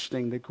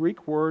interesting. The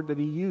Greek word that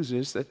he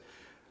uses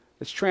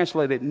that's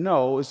translated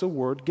know is the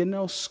word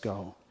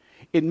gnosko.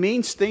 It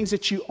means things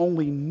that you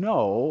only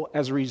know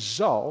as a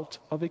result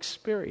of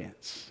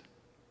experience.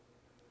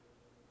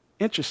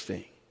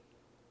 Interesting.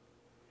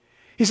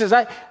 He says,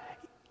 I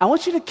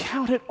want you to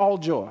count it all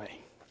joy.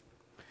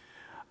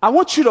 I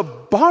want you to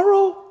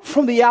borrow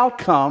from the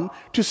outcome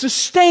to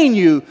sustain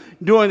you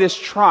during this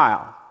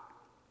trial.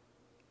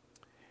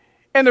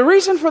 And the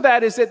reason for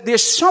that is that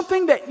there's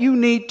something that you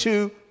need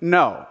to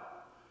know.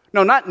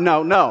 No, not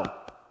no, no.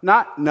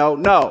 Not no,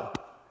 no.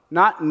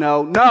 Not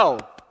no, no.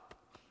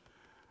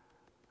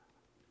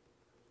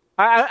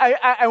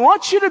 I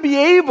want you to be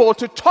able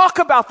to talk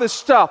about this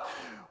stuff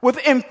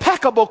with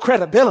impeccable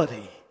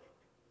credibility.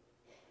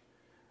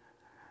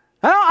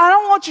 I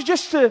don't want you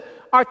just to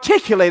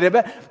articulate it,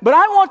 but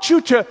I want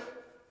you to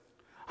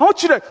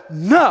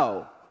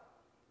know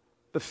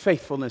the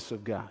faithfulness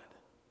of God.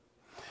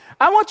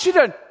 I want you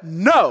to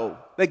know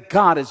that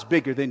God is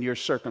bigger than your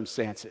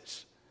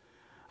circumstances.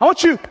 I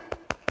want you,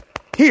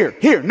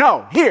 here,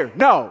 no,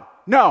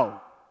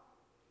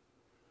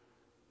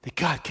 that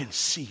God can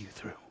see you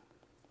through.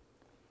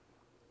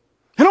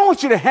 I don't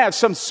want you to have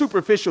some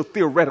superficial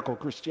theoretical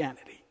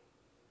Christianity.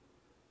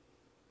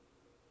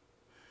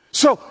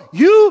 So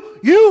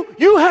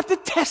you have to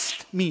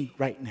test me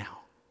right now.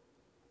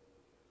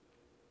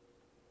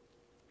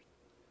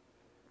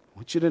 I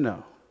want you to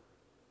know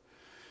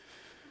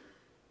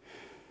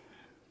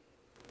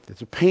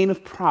there's a pain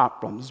of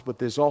problems, but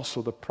there's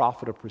also the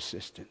profit of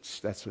persistence.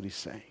 That's what he's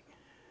saying.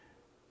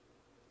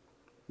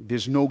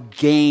 There's no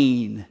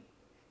gain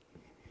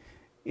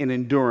in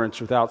endurance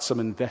without some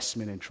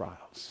investment in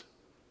trials.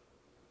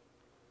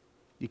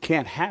 You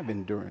can't have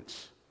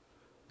endurance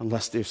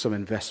unless there's some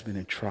investment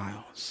in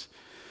trials.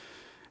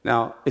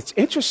 Now, it's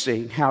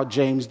interesting how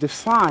James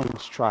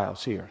defines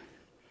trials here.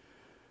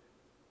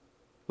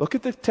 Look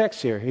at the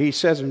text here. He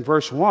says in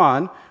verse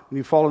 1, when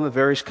you fall into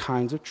various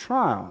kinds of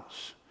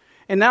trials.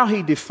 And now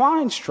he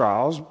defines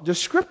trials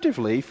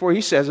descriptively, for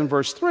he says in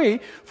verse 3,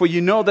 for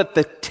you know that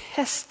the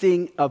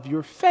testing of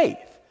your faith,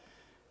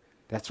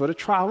 that's what a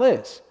trial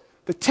is,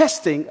 the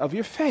testing of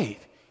your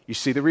faith. You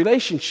see the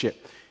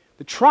relationship.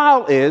 The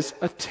trial is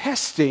a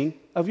testing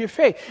of your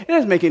faith. It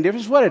doesn't make any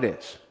difference what it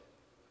is.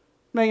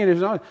 Making a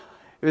difference.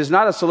 If it's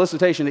not a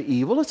solicitation of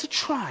evil, it's a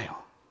trial.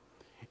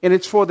 And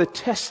it's for the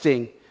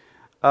testing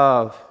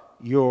of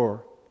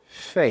your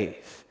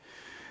faith.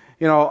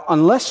 You know,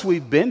 unless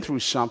we've been through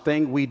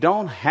something, we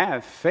don't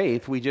have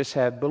faith, we just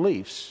have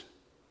beliefs.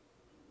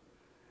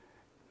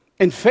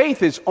 And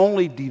faith is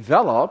only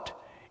developed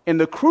in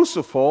the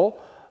crucible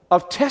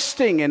of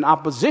testing and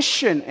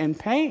opposition and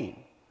pain.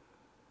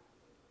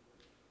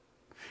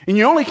 And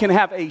you only can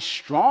have a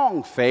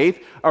strong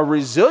faith, a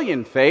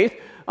resilient faith,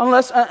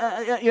 unless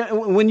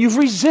when you've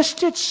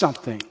resisted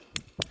something,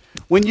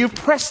 when you've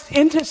pressed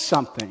into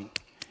something.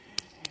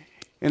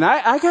 And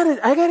I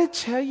gotta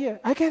tell you,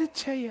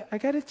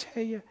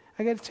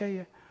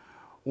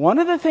 one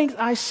of the things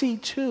I see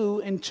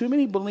too in too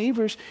many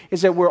believers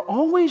is that we're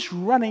always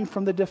running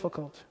from the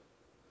difficult.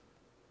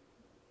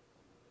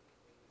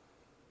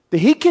 The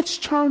heat gets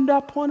turned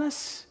up on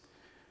us,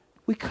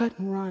 we cut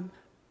and run.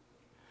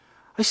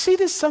 I see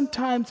this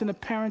sometimes in the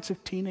parents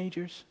of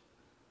teenagers.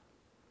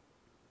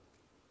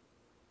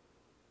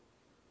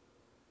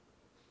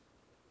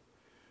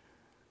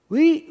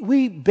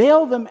 We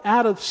bail them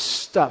out of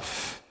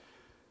stuff.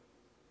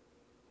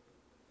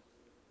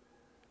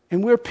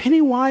 And we're penny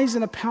wise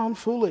and a pound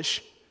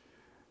foolish.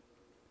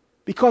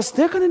 Because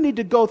they're going to need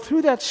to go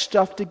through that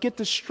stuff to get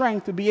the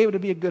strength to be able to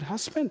be a good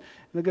husband,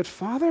 and a good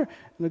father,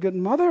 and a good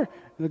mother,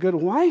 and a good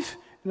wife,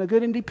 and a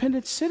good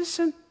independent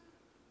citizen.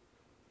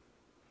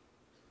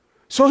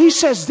 So he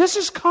says, this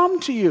has come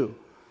to you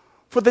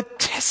for the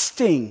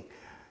testing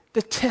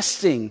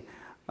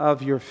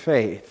of your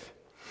faith.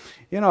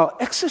 You know,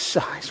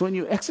 exercise, when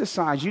you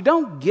exercise, you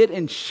don't get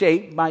in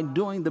shape by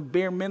doing the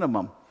bare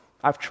minimum.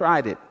 I've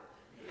tried it.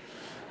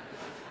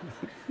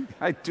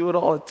 I do it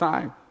all the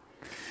time.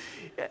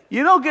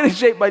 You don't get in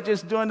shape by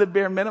just doing the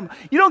bare minimum.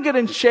 You don't get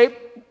in shape,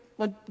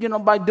 by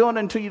doing it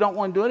until you don't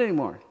want to do it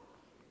anymore.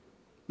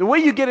 The way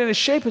you get into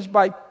shape is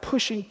by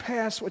pushing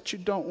past what you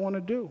don't want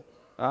to do.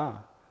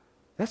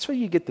 That's where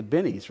you get the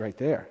bennies right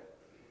there.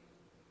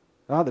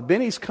 The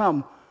bennies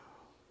come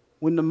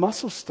when the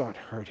muscles start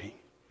hurting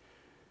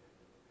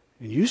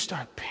and you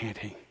start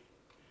panting.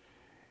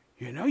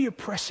 You know you're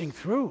pressing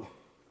through.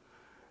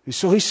 And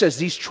so he says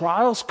these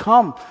trials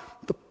come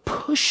to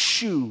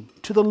push you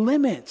to the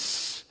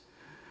limits.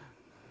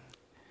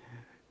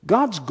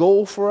 God's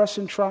goal for us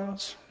in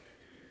trials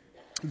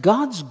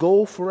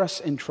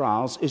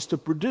is to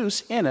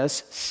produce in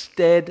us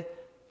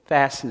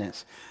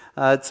steadfastness.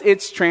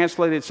 It's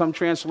translated, some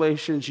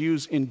translations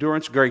use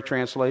endurance, great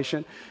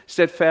translation.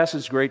 Steadfast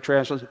is great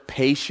translation.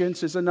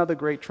 Patience is another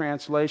great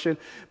translation.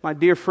 My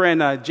dear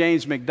friend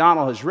James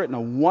McDonald has written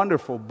a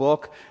wonderful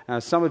book.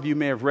 Some of you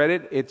may have read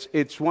it.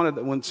 It's one of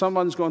the, when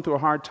someone's going through a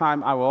hard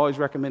time, I will always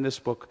recommend this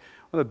book.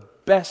 One of the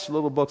best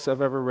little books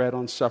I've ever read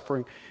on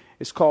suffering.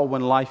 It's called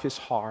When Life is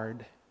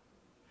Hard.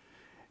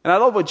 And I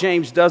love what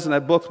James does in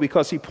that book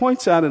because he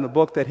points out in the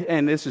book that,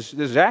 and this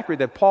is accurate,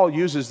 that James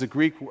uses the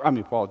Greek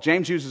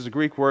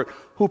word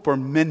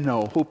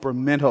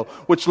hupermeno,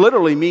 which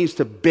literally means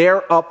to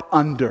bear up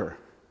under.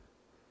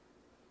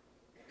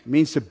 It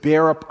means to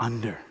bear up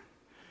under. It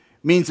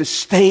means to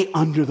stay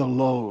under the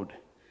load.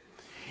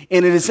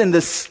 And it is in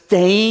the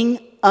staying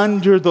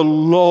under the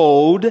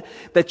load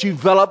that you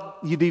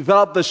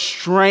develop the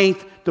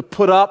strength to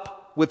put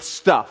up with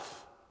stuff.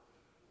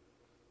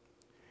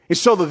 And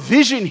so the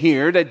vision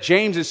here that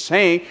James is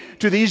saying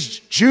to these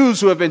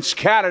Jews who have been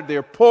scattered,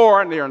 they're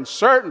poor and they're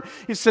uncertain.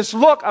 He says,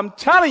 look, I'm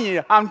telling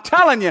you,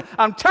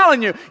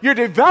 you're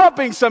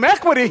developing some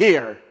equity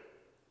here.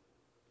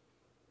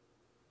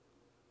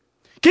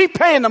 Keep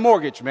paying the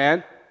mortgage,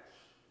 man.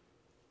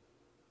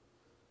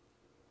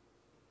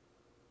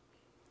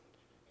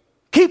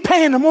 Keep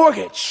paying the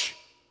mortgage.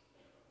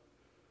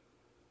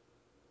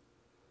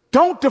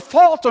 Don't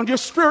default on your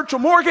spiritual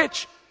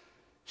mortgage.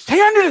 Stay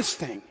under this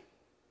thing.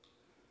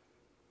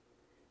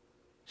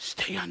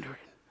 Stay under it.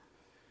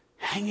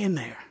 Hang in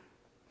there.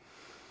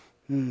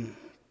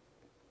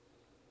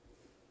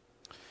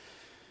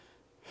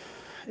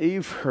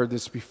 You've heard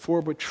this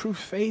before, but true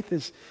faith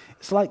is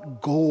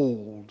like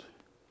gold.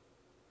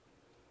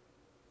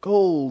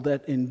 Gold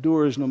that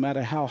endures no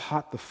matter how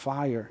hot the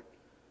fire.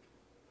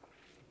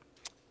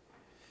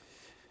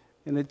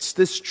 And it's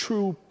this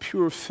true,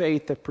 pure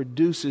faith that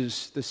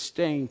produces the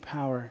staying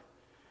power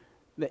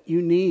that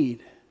you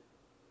need.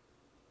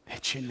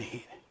 That you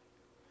need.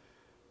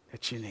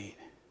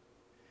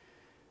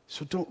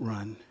 So don't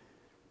run.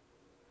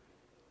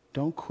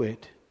 Don't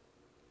quit.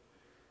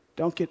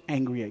 Don't get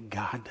angry at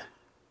God.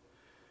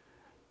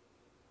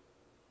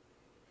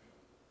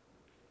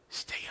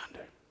 Stay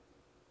under.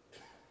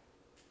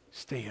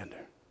 Stay under.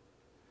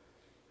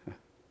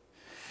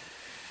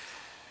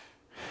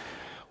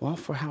 Well,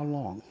 for how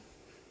long?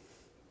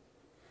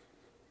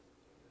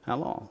 How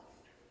long?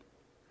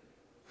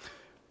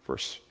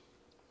 Verse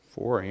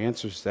 4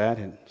 answers that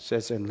and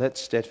says, and let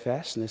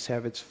steadfastness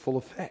have its full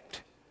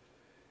effect,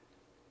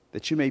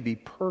 that you may be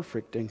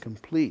perfect and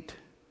complete.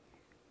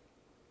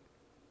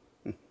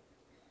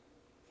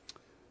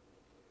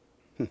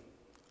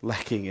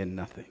 Lacking in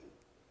nothing.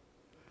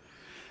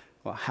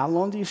 Well, how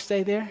long do you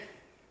stay there?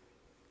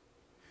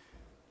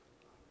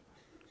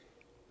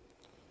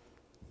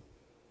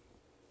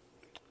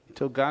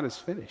 Until God is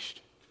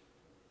finished.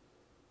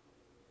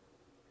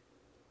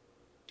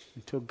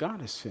 Until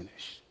God is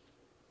finished.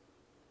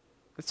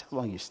 That's how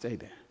long you stay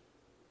there.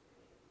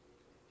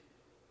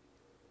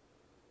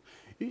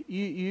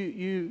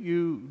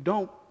 You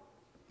don't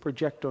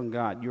project on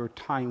God your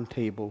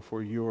timetable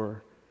for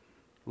your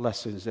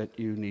lessons that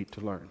you need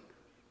to learn.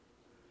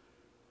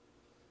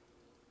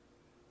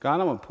 God,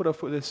 I'm going to put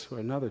up with this for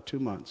another 2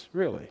 months.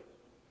 Really?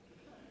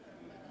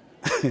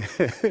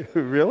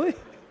 Really?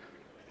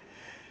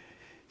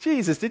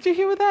 Jesus, did you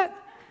hear that?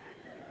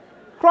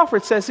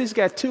 Crawford says he's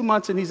got 2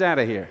 months and he's out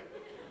of here.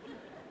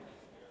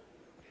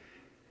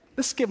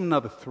 Let's give him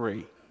another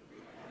 3.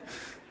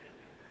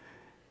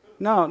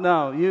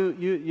 No,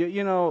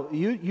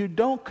 you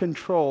don't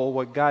control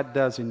what God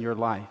does in your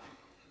life.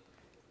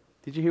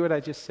 Did you hear what I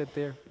just said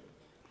there?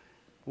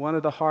 One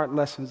of the hard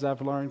lessons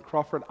I've learned,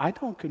 Crawford, I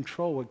don't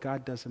control what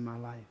God does in my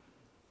life.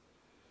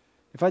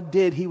 If I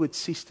did, he would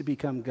cease to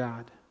become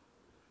God.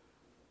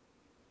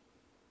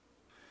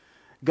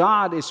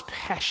 God is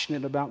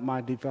passionate about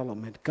my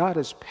development. God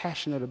is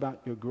passionate about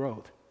your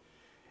growth.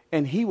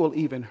 And he will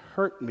even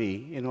hurt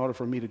me in order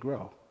for me to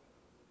grow.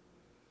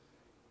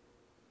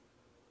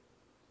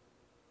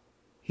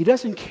 He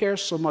doesn't care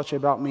so much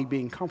about me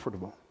being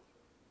comfortable.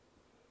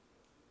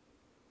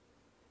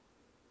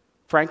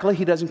 Frankly,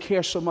 he doesn't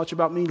care so much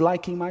about me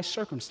liking my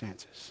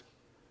circumstances.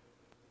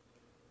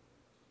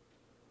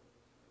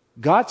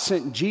 God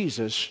sent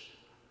Jesus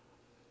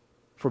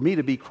for me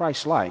to be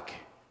Christ-like.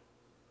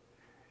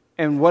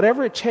 And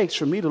whatever it takes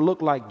for me to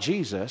look like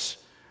Jesus,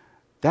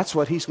 that's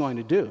what he's going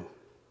to do.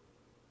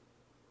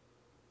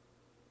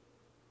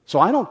 So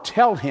I don't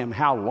tell him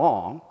how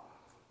long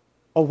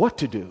or what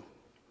to do.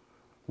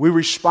 We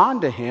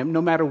respond to him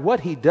no matter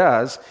what he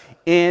does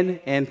in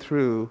and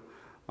through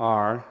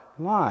our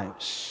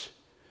lives.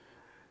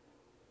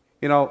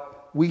 You know,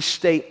 we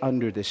stay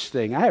under this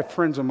thing. I have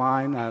friends of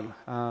mine, I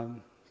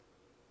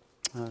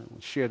won't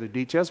share the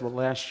details, but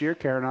last year,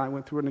 Karen and I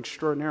went through an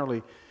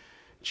extraordinarily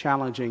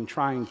challenging,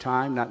 trying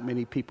time. Not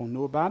many people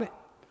knew about it,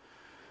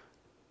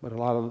 but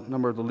a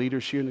number of the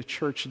leaders here in the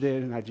church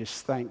did, and I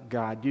just thank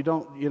God. You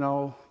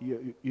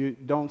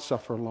don't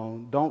suffer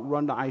alone. Don't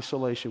run to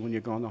isolation when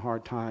you're going through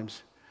hard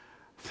times.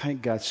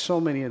 Thank God.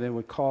 So many of them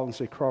would call and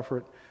say,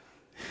 Crawford,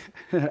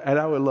 and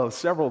I would love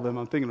several of them.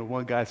 I'm thinking of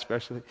one guy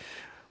especially.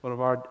 one of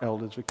our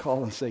elders would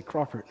call and say,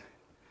 Crawford,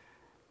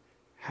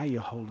 how you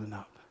holding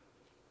up?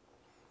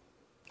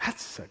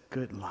 That's a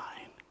good line.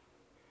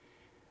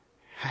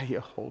 How you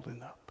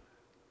holding up?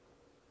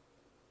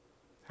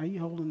 How you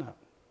holding up?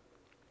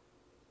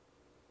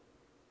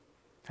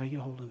 How you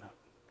holding up?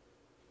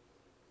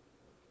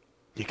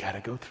 You got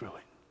to go through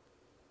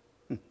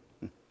it.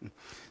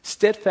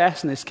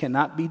 Steadfastness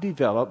cannot be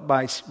developed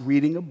by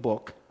reading a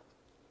book,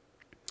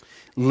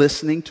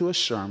 listening to a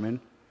sermon,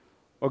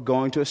 or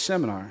going to a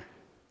seminar,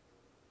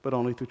 but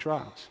only through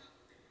trials.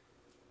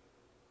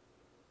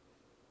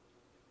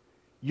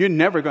 You're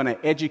never going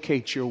to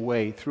educate your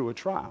way through a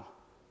trial.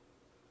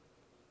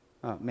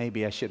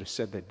 Maybe I should have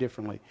said that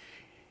differently.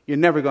 You're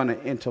never going to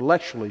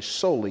intellectually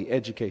solely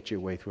educate your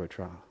way through a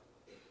trial.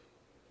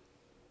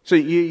 So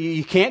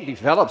you can't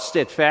develop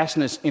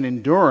steadfastness and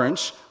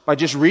endurance by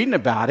just reading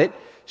about it,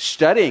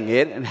 studying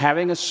it, and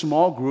having a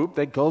small group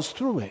that goes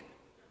through it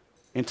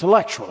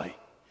intellectually.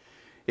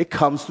 It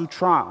comes through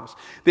trials.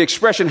 The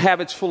expression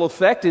 "have its full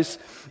effect" is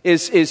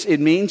it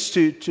means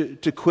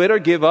to quit or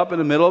give up in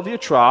the middle of your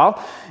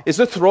trial, is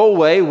to throw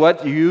away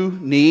what you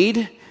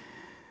need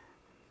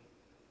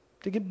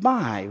to get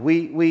by.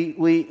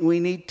 We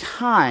need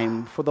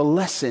time for the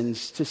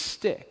lessons to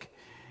stick.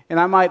 And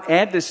I might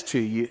add this to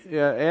you,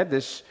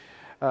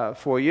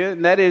 for you,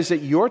 and that is that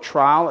your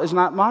trial is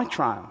not my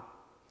trial.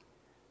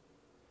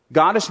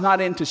 God is not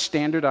into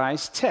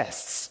standardized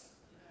tests.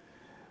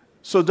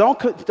 So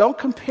don't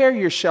compare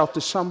yourself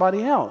to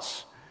somebody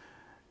else.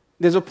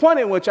 There's a point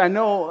at which I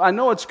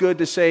know it's good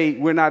to say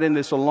we're not in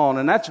this alone,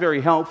 and that's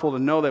very helpful to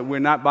know that we're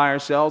not by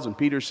ourselves, and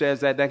Peter says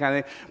that kind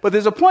of thing. But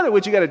there's a point at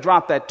which you got to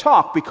drop that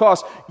talk,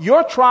 because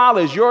your trial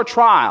is your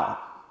trial.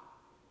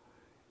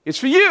 It's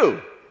for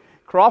you.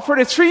 Crawford,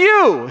 it's for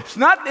you.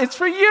 It's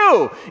for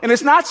you. And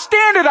it's not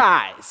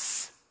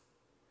standardized.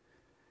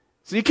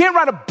 So you can't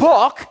write a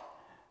book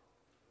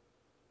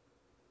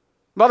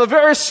about the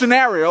various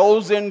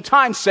scenarios and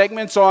time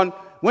segments on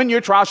when your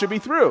trial should be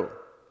through.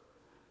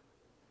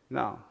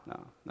 No.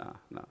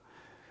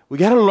 We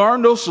got to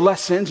learn those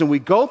lessons, and we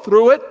go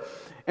through it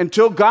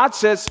until God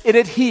says it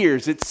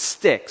adheres, it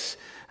sticks.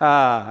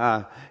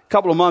 A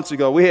couple of months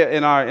ago, we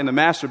had in the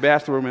master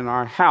bathroom in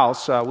our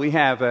house, we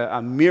have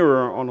a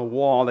mirror on the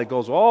wall that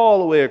goes all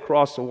the way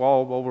across the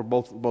wall over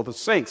both the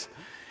sinks.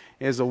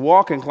 There's a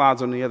walk-in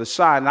closet on the other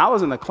side, and I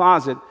was in the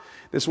closet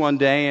this one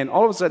day, and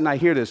all of a sudden I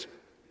hear this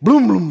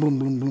bloom, bloom, bloom,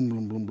 bloom, bloom,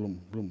 bloom, bloom,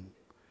 bloom, bloom.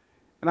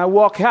 And I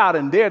walk out,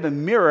 and there the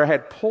mirror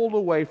had pulled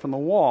away from the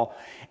wall.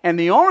 And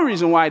the only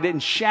reason why it didn't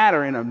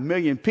shatter in a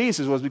million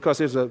pieces was because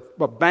there's a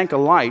bank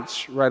of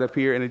lights right up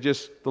here, and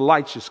the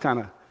lights just kind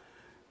of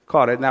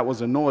caught it, and that was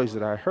the noise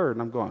that I heard.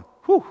 And I'm going,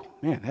 whew,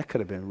 man, that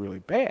could have been really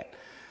bad.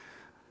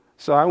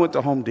 So I went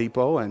to Home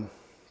Depot, and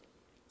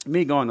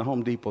me going to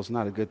Home Depot is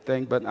not a good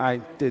thing, but I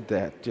did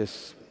that,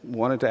 just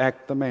wanted to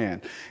act the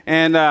man.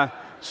 And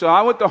so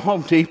I went to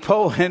Home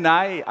Depot, and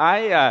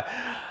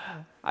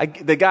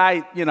the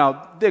guy,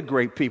 they're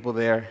great people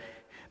there.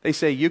 They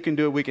say, you can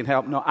do it, we can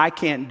help. No, I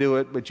can't do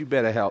it, but you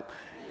better help.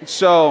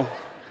 So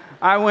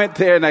I went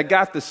there, and I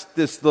got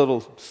this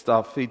little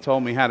stuff. He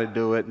told me how to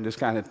do it and this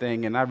kind of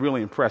thing. And I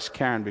really impressed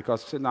Karen,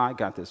 because I said, no, I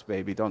got this,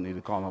 baby. Don't need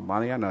to call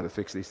nobody. I know how to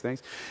fix these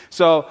things.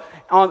 So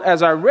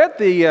as I read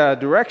the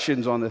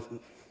directions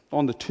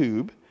on the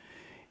tube,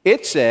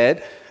 it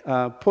said,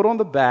 put on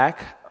the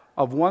back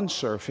of one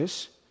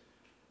surface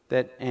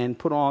and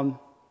put on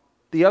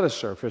the other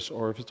surface,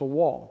 or if it's a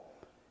wall,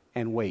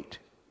 and wait.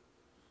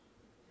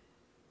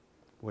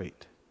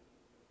 Wait.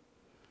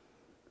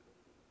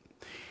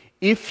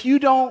 If you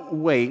don't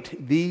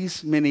wait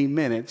these many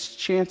minutes,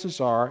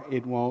 chances are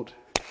it won't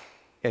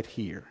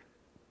adhere.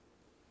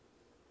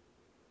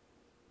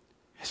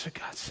 That's what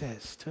God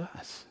says to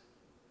us.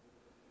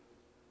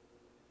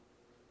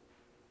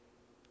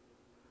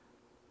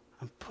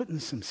 I'm putting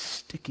some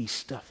sticky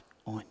stuff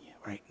on you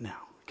right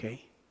now,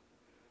 okay?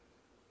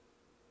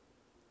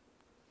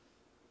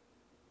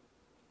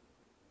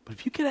 But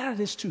if you get out of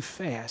this too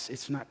fast,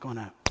 it's not going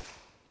to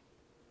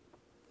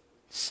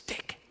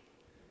stick.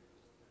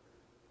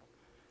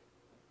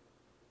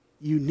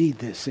 You need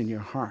this in your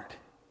heart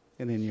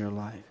and in your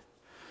life.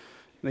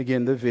 And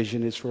again, the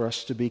vision is for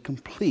us to be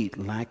complete,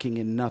 lacking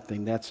in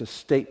nothing. That's a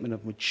statement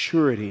of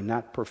maturity,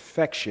 not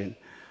perfection.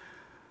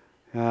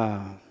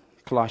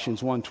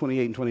 Colossians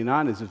 1:28 and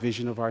 29 is a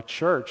vision of our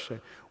church.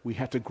 We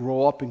have to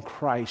grow up in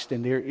Christ,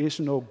 and there is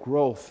no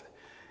growth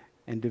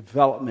and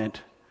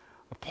development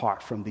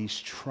apart from these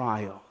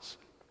trials.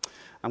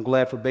 I'm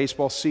glad for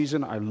baseball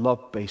season. I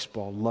love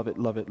baseball. Love it,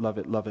 love it, love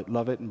it, love it,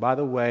 love it. And by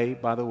the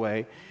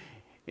way,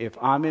 if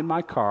I'm in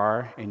my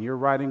car and you're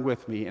riding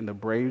with me and the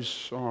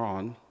Braves are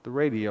on the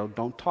radio,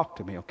 don't talk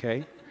to me,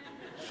 okay?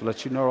 So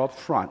let you know up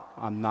front,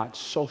 I'm not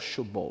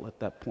sociable at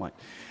that point.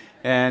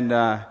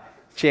 And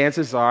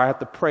chances are I have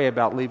to pray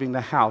about leaving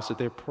the house if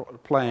they're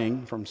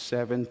playing from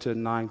 7 to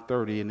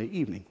 9:30 in the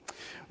evening.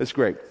 It's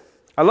great.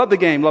 I love the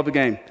game.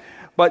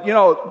 But,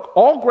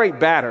 all great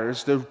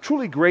batters, the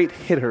truly great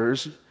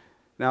hitters,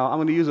 Now, I'm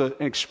going to use an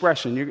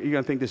expression. You're going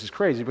to think this is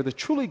crazy, but the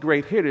truly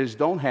great hitters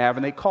don't have,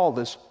 and they call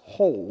this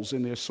holes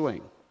in their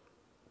swing.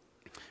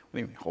 What do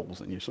you mean,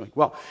 holes in your swing?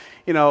 Well,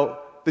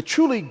 the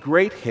truly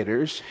great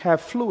hitters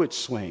have fluid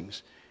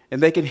swings,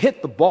 and they can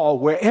hit the ball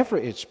wherever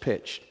it's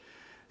pitched.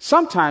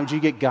 Sometimes you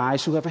get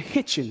guys who have a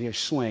hitch in their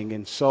swing,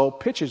 and so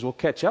pitchers will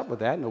catch up with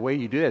that. And the way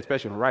you do that,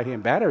 especially with a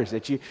right-hand batter, is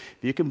that if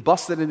you can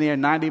bust it in there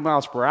 90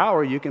 miles per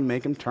hour, you can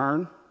make them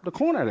turn the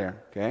corner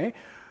there, okay?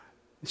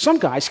 Some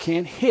guys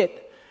can't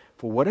hit,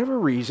 for whatever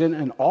reason,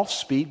 an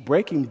off-speed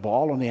breaking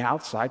ball on the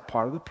outside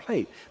part of the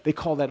plate. They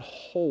call that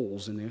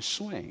holes in their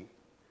swing.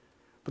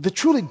 But the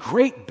truly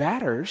great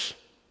batters,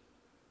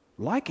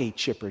 like a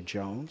Chipper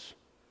Jones,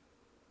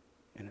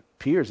 and it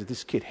appears that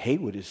this kid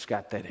Haywood has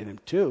got that in him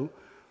too,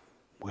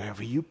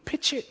 wherever you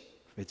pitch it,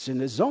 if it's in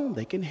the zone,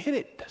 they can hit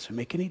it. Doesn't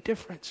make any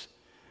difference.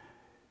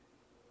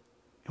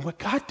 And what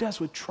God does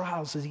with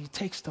trials is he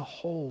takes the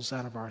holes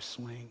out of our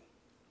swing.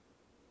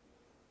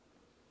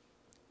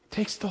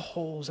 Takes the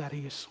holes out of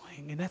your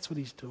swing, and that's what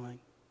he's doing.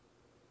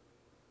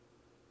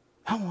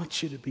 I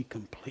want you to be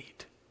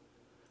complete.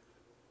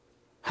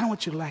 I don't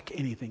want you to lack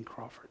anything,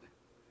 Crawford.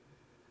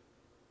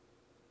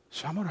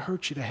 So I'm going to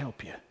hurt you to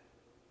help you.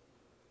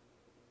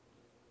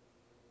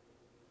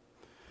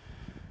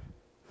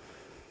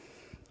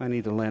 I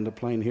need to land a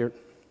plane here.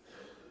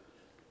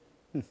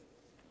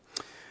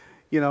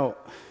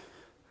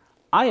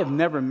 I have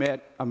never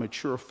met a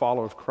mature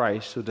follower of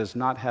Christ who does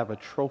not have a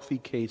trophy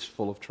case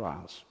full of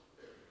trials.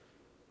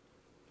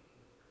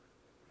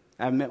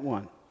 I've met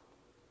one.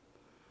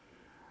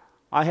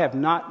 I have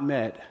not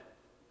met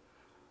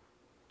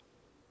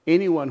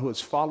anyone who has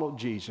followed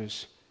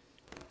Jesus,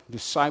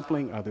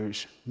 discipling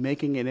others,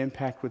 making an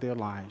impact with their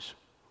lives,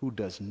 who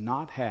does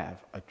not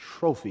have a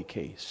trophy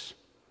case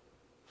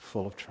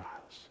full of trials.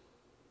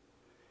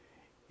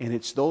 And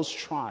it's those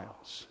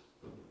trials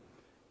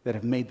that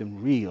have made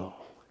them real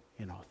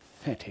and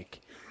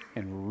authentic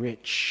and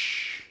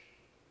rich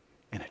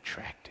and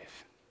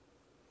attractive.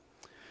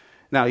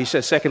 Now, he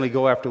says, secondly,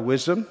 go after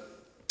wisdom.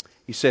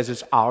 He says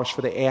it's ours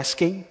for the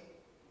asking.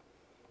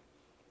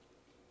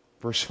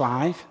 Verse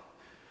 5,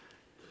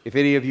 if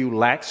any of you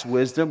lacks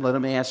wisdom, let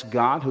him ask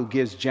God, who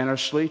gives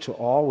generously to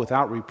all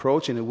without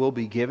reproach, and it will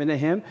be given to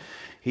him.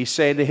 He's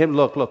saying to him,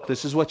 look,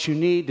 this is what you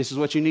need. This is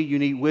what you need. You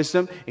need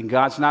wisdom, and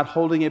God's not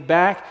holding it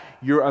back.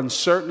 You're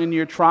uncertain in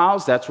your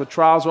trials. That's what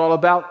trials are all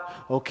about.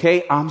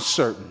 Okay, I'm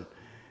certain.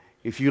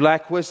 If you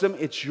lack wisdom,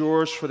 it's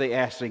yours for the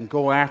asking.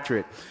 Go after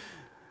it.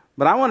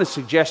 But I want to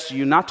suggest to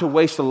you not to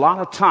waste a lot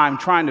of time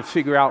trying to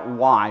figure out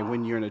why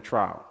when you're in a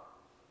trial.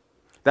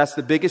 That's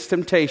the biggest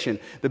temptation.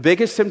 The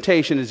biggest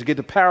temptation is to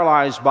get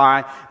paralyzed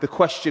by the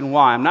question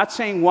why. I'm not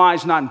saying why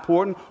is not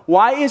important.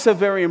 Why is a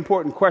very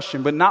important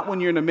question, but not when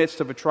you're in the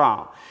midst of a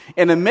trial.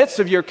 In the midst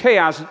of your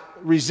chaos,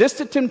 resist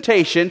the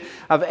temptation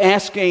of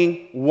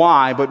asking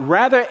why, but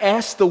rather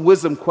ask the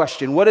wisdom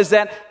question. What is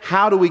that?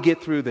 How do we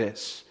get through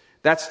this?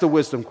 That's the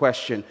wisdom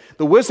question.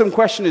 The wisdom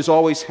question is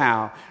always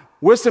how.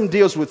 Wisdom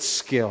deals with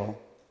skill.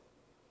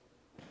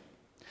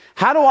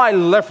 How do I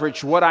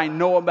leverage what I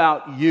know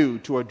about you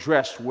to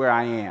address where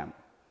I am?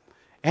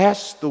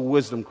 Ask the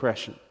wisdom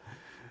question.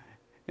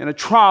 In a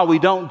trial, we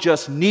don't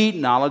just need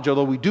knowledge,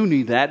 although we do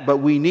need that, but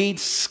we need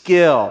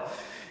skill.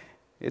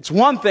 It's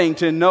one thing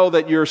to know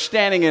that you're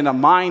standing in a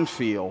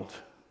minefield.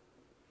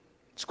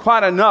 It's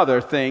quite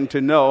another thing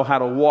to know how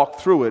to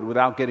walk through it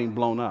without getting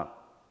blown up.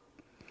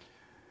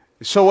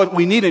 So what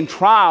we need in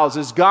trials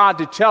is God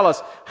to tell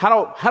us, how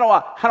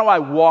do I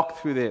walk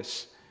through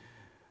this?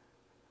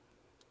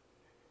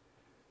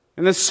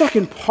 And the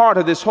second part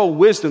of this whole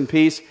wisdom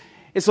piece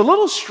is a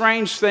little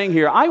strange thing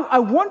here. I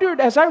wondered,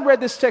 as I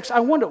read this text,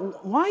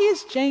 why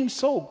is James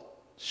so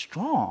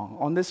strong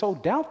on this whole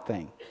doubt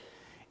thing?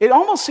 It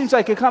almost seems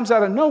like it comes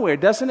out of nowhere,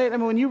 doesn't it? I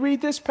mean, when you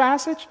read this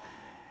passage,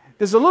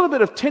 there's a little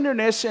bit of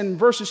tenderness in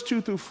verses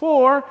 2 through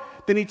 4.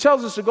 Then he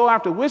tells us to go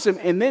after wisdom.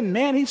 And then,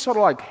 man, he sort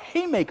of like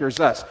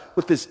haymakers us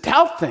with this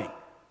doubt thing.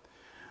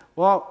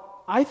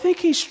 Well, I think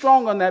he's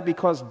strong on that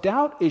because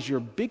doubt is your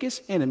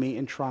biggest enemy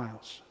in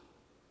trials.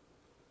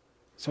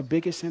 It's our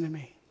biggest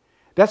enemy.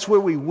 That's where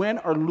we win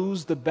or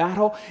lose the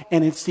battle,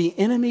 and it's the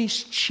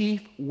enemy's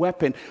chief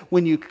weapon.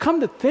 When you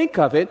come to think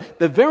of it,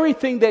 the very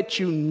thing that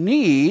you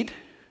need,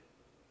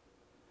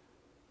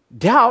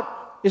 doubt,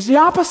 is the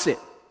opposite.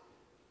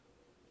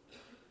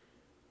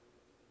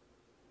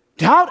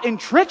 Doubt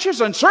entrenches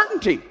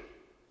uncertainty.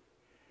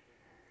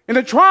 And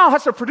the trial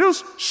has to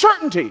produce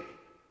certainty.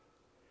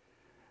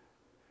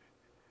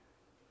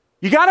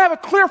 You got to have a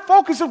clear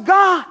focus of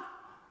God.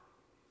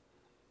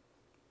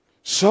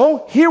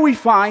 So here we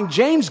find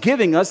James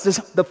giving us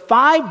the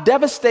 5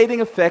 devastating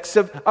effects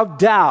of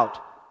doubt.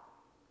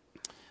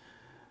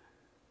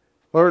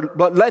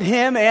 But let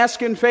him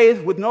ask in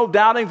faith with no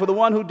doubting, for the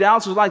one who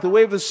doubts is like the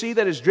wave of the sea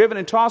that is driven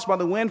and tossed by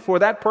the wind. For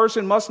that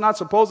person must not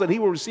suppose that he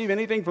will receive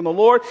anything from the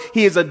Lord.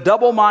 He is a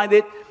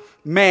double-minded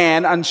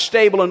man,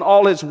 unstable in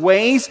all his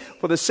ways.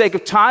 For the sake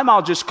of time,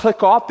 I'll just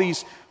click off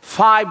these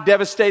 5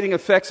 devastating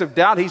effects of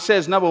doubt. He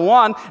says, number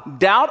 1,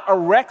 doubt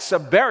erects a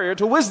barrier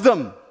to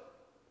wisdom.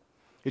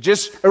 It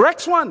just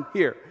erects one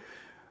here.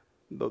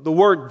 The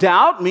word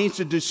doubt means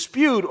to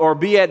dispute or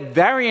be at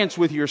variance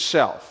with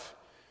yourself.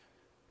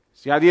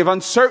 It's the idea of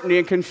uncertainty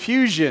and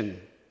confusion.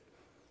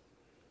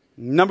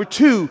 Number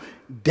 2,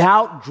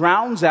 doubt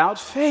drowns out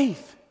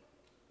faith.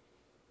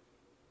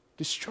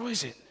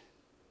 Destroys it.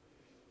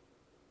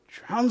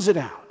 Drowns it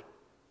out.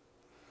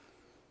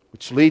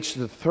 Which leads to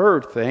the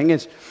third thing,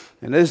 is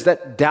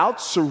that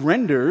doubt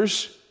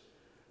surrenders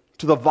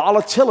to the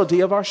volatility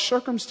of our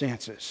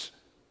circumstances.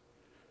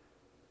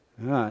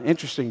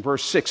 Interesting,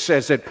 verse 6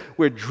 says that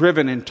we're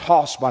driven and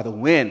tossed by the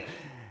wind.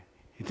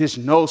 There's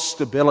no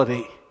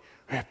stability.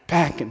 We're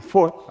back and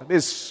forth like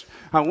this.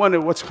 I wonder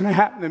what's going to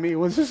happen to me.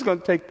 When's this going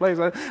to take place?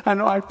 I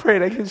know I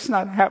prayed. It's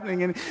not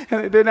happening. And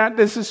they're not,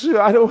 this is,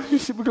 I don't,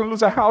 we're going to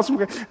lose our house.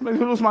 We're going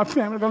to lose my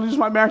family. We're going to lose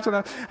my marriage.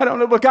 I don't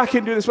know, but God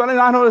can do this. But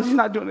I know that He's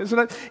not doing this.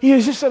 And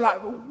He's just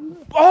like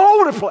all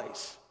over the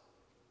place.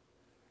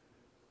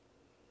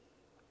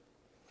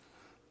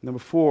 Number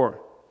 4,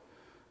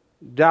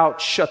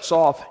 doubt shuts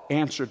off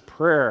answered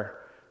prayer.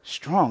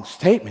 Strong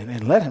statement.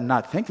 And let him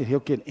not think that he'll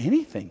get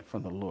anything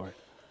from the Lord.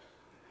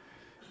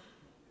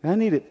 And I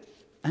need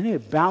to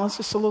balance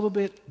this a little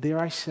bit, dare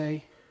I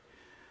say.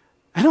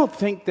 I don't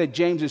think that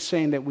James is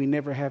saying that we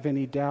never have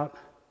any doubt.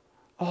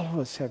 All of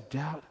us have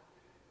doubt.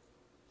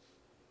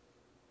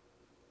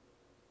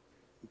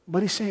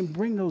 But he's saying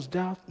bring those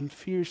doubts and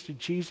fears to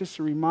Jesus.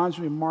 It reminds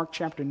me of Mark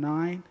chapter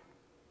 9.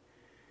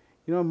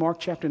 You know, in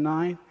Mark chapter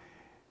 9,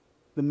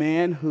 the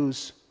man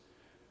whose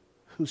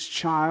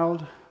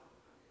child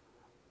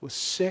was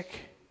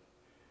sick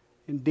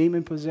and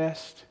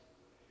demon-possessed.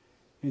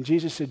 And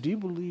Jesus said, do you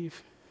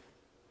believe?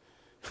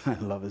 I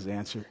love his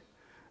answer.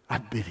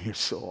 I've been here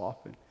so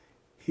often.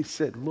 He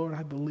said, Lord,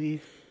 I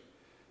believe.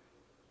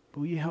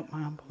 But will you help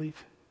my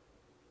unbelief?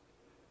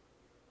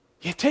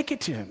 Yeah, take it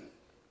to him.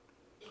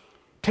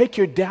 Take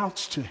your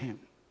doubts to him.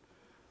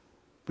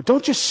 But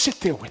don't just sit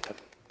there with them.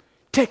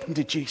 Take them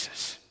to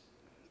Jesus.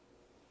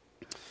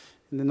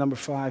 And then number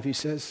 5, he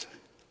says,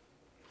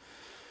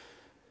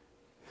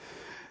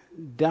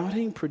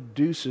 doubting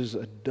produces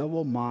a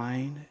double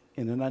mind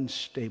and an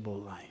unstable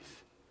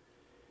life.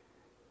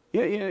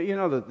 You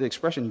know the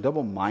expression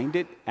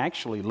double-minded,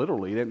 actually,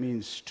 literally, that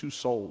means two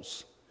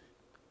souls.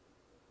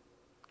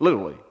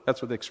 Literally,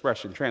 that's what the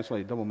expression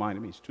translated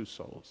double-minded means, two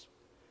souls.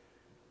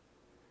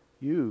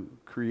 You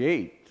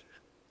create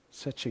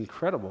such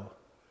incredible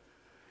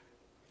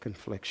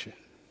confliction.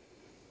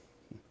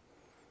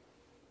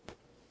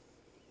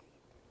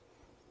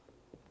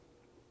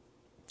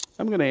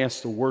 I'm going to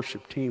ask the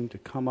worship team to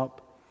come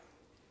up.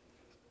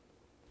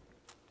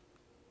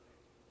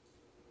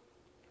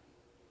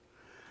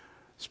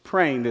 I was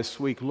praying this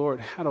week, Lord,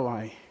 how do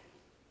I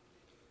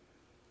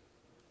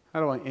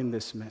end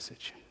this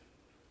message?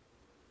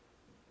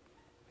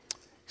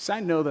 Because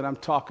I know that I'm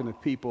talking to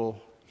people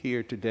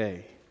here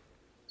today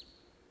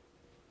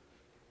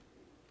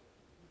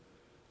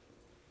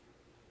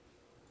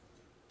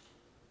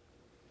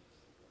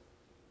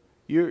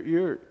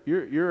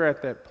you're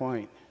at that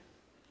point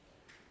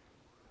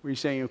where you're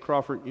saying,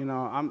 Crawford,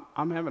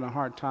 I'm having a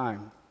hard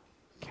time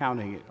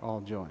counting it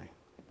all joy.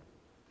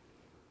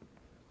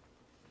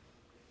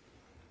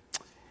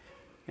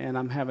 And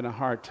I'm having a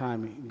hard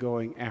time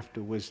going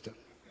after wisdom.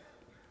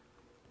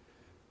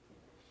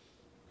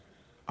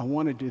 I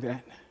want to do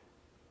that.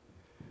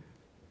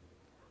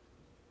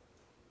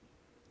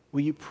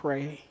 Will you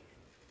pray?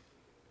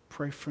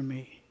 Pray for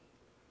me.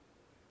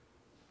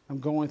 I'm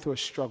going through a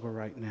struggle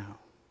right now.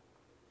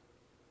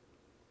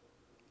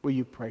 Will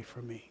you pray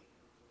for me?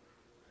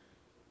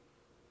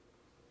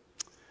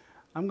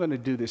 I'm going to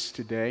do this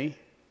today.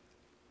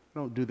 I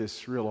don't do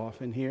this real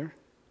often here.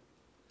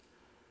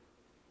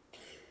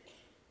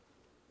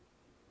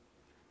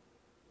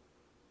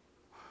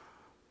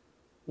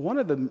 One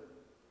of the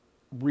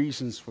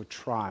reasons for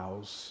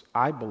trials,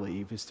 I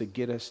believe, is to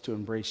get us to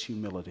embrace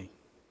humility.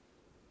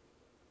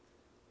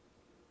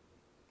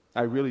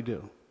 I really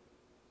do.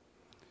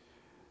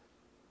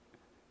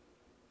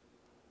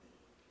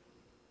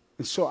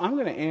 And so I'm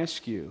going to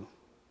ask you,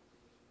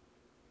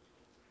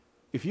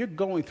 if you're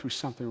going through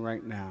something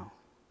right now,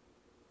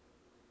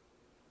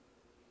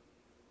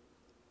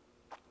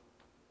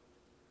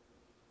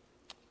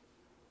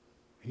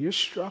 you're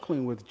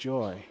struggling with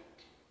joy,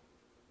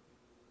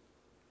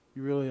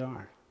 you really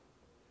are.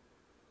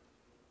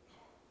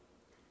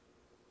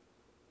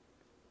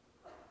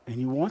 And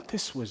you want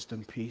this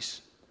wisdom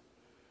piece,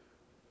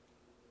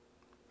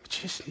 but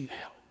you just need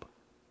help.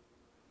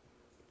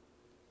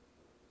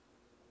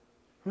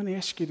 I'm going to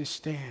ask you to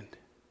stand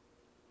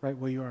right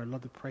where you are. I'd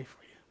love to pray for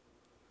you.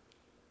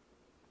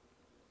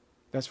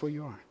 That's where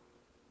you are.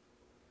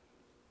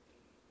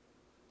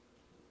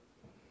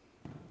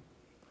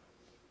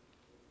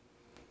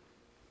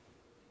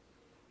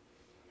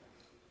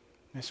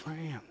 That's where I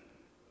am.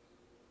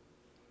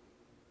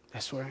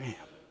 That's where I am.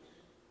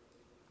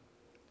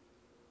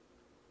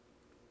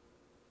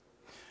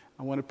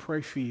 I want to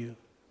pray for you.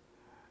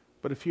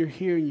 But if you're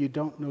here and you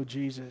don't know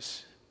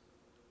Jesus,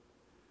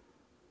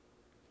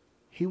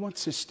 He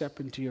wants to step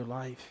into your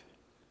life.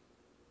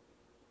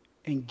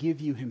 and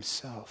give you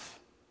himself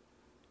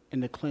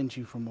and to cleanse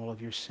you from all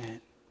of your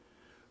sin.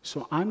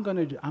 So I'm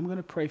going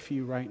to pray for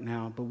you right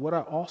now. But what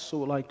I also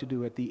would like to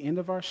do at the end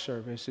of our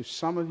service, if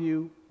some of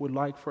you would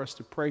like for us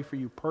to pray for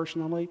you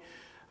personally,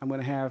 I'm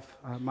going to have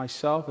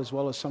myself as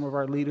well as some of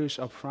our leaders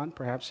up front,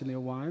 perhaps in their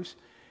wives,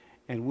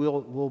 and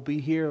we'll be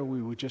here.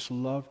 We would just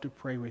love to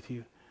pray with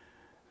you.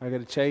 I got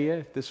to tell you,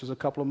 if this was a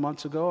couple of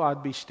months ago,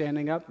 I'd be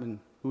standing up, and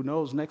who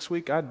knows, next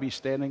week I'd be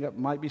standing up,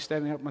 might be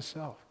standing up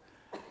myself.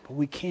 But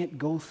we can't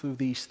go through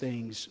these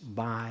things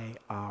by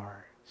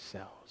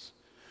ourselves.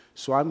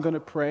 So I'm going to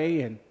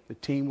pray, and the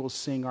team will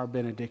sing our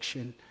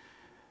benediction.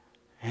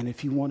 And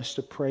if you want us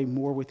to pray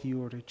more with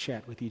you or to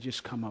chat with you,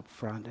 just come up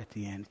front at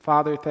the end.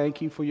 Father,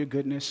 thank you for your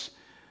goodness.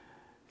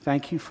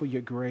 Thank you for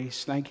your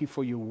grace. Thank you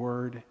for your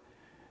word.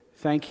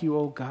 Thank you,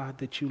 oh God,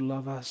 that you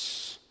love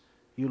us.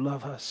 You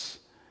love us.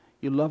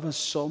 You love us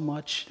so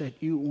much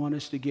that you want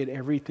us to get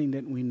everything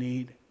that we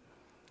need.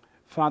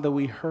 Father,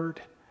 we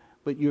hurt,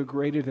 but you're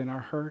greater than our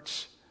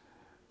hurts.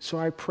 So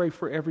I pray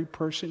for every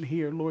person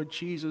here. Lord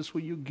Jesus,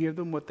 will you give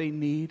them what they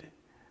need?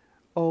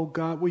 Oh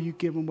God, will you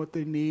give them what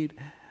they need?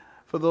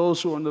 For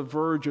those who are on the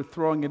verge of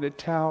throwing in a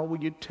towel,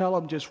 will you tell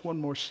them just one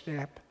more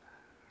step?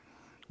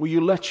 Will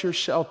you let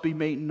yourself be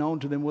made known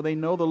to them? Will they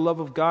know the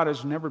love of God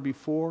as never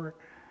before?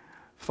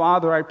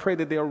 Father, I pray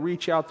that they'll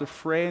reach out to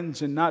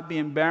friends and not be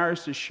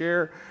embarrassed to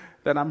share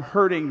that I'm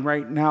hurting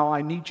right now.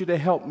 I need you to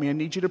help me. I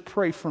need you to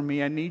pray for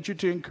me. I need you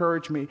to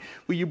encourage me.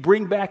 Will you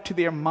bring back to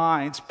their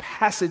minds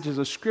passages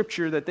of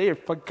Scripture that they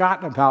have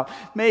forgotten about?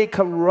 May it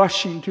come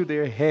rushing to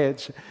their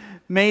heads.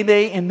 May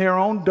they, in their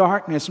own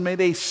darkness, may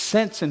they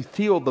sense and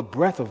feel the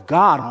breath of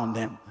God on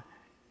them.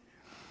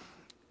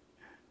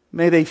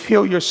 May they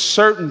feel your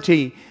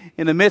certainty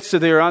in the midst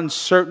of their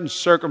uncertain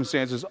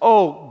circumstances.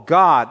 Oh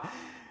God,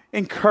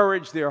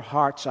 encourage their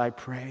hearts, I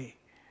pray.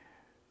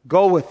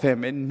 Go with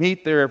them and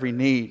meet their every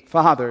need.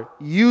 Father,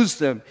 use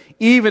them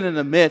even in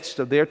the midst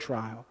of their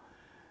trial.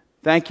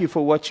 Thank you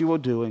for what you will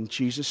do in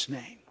Jesus'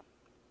 name.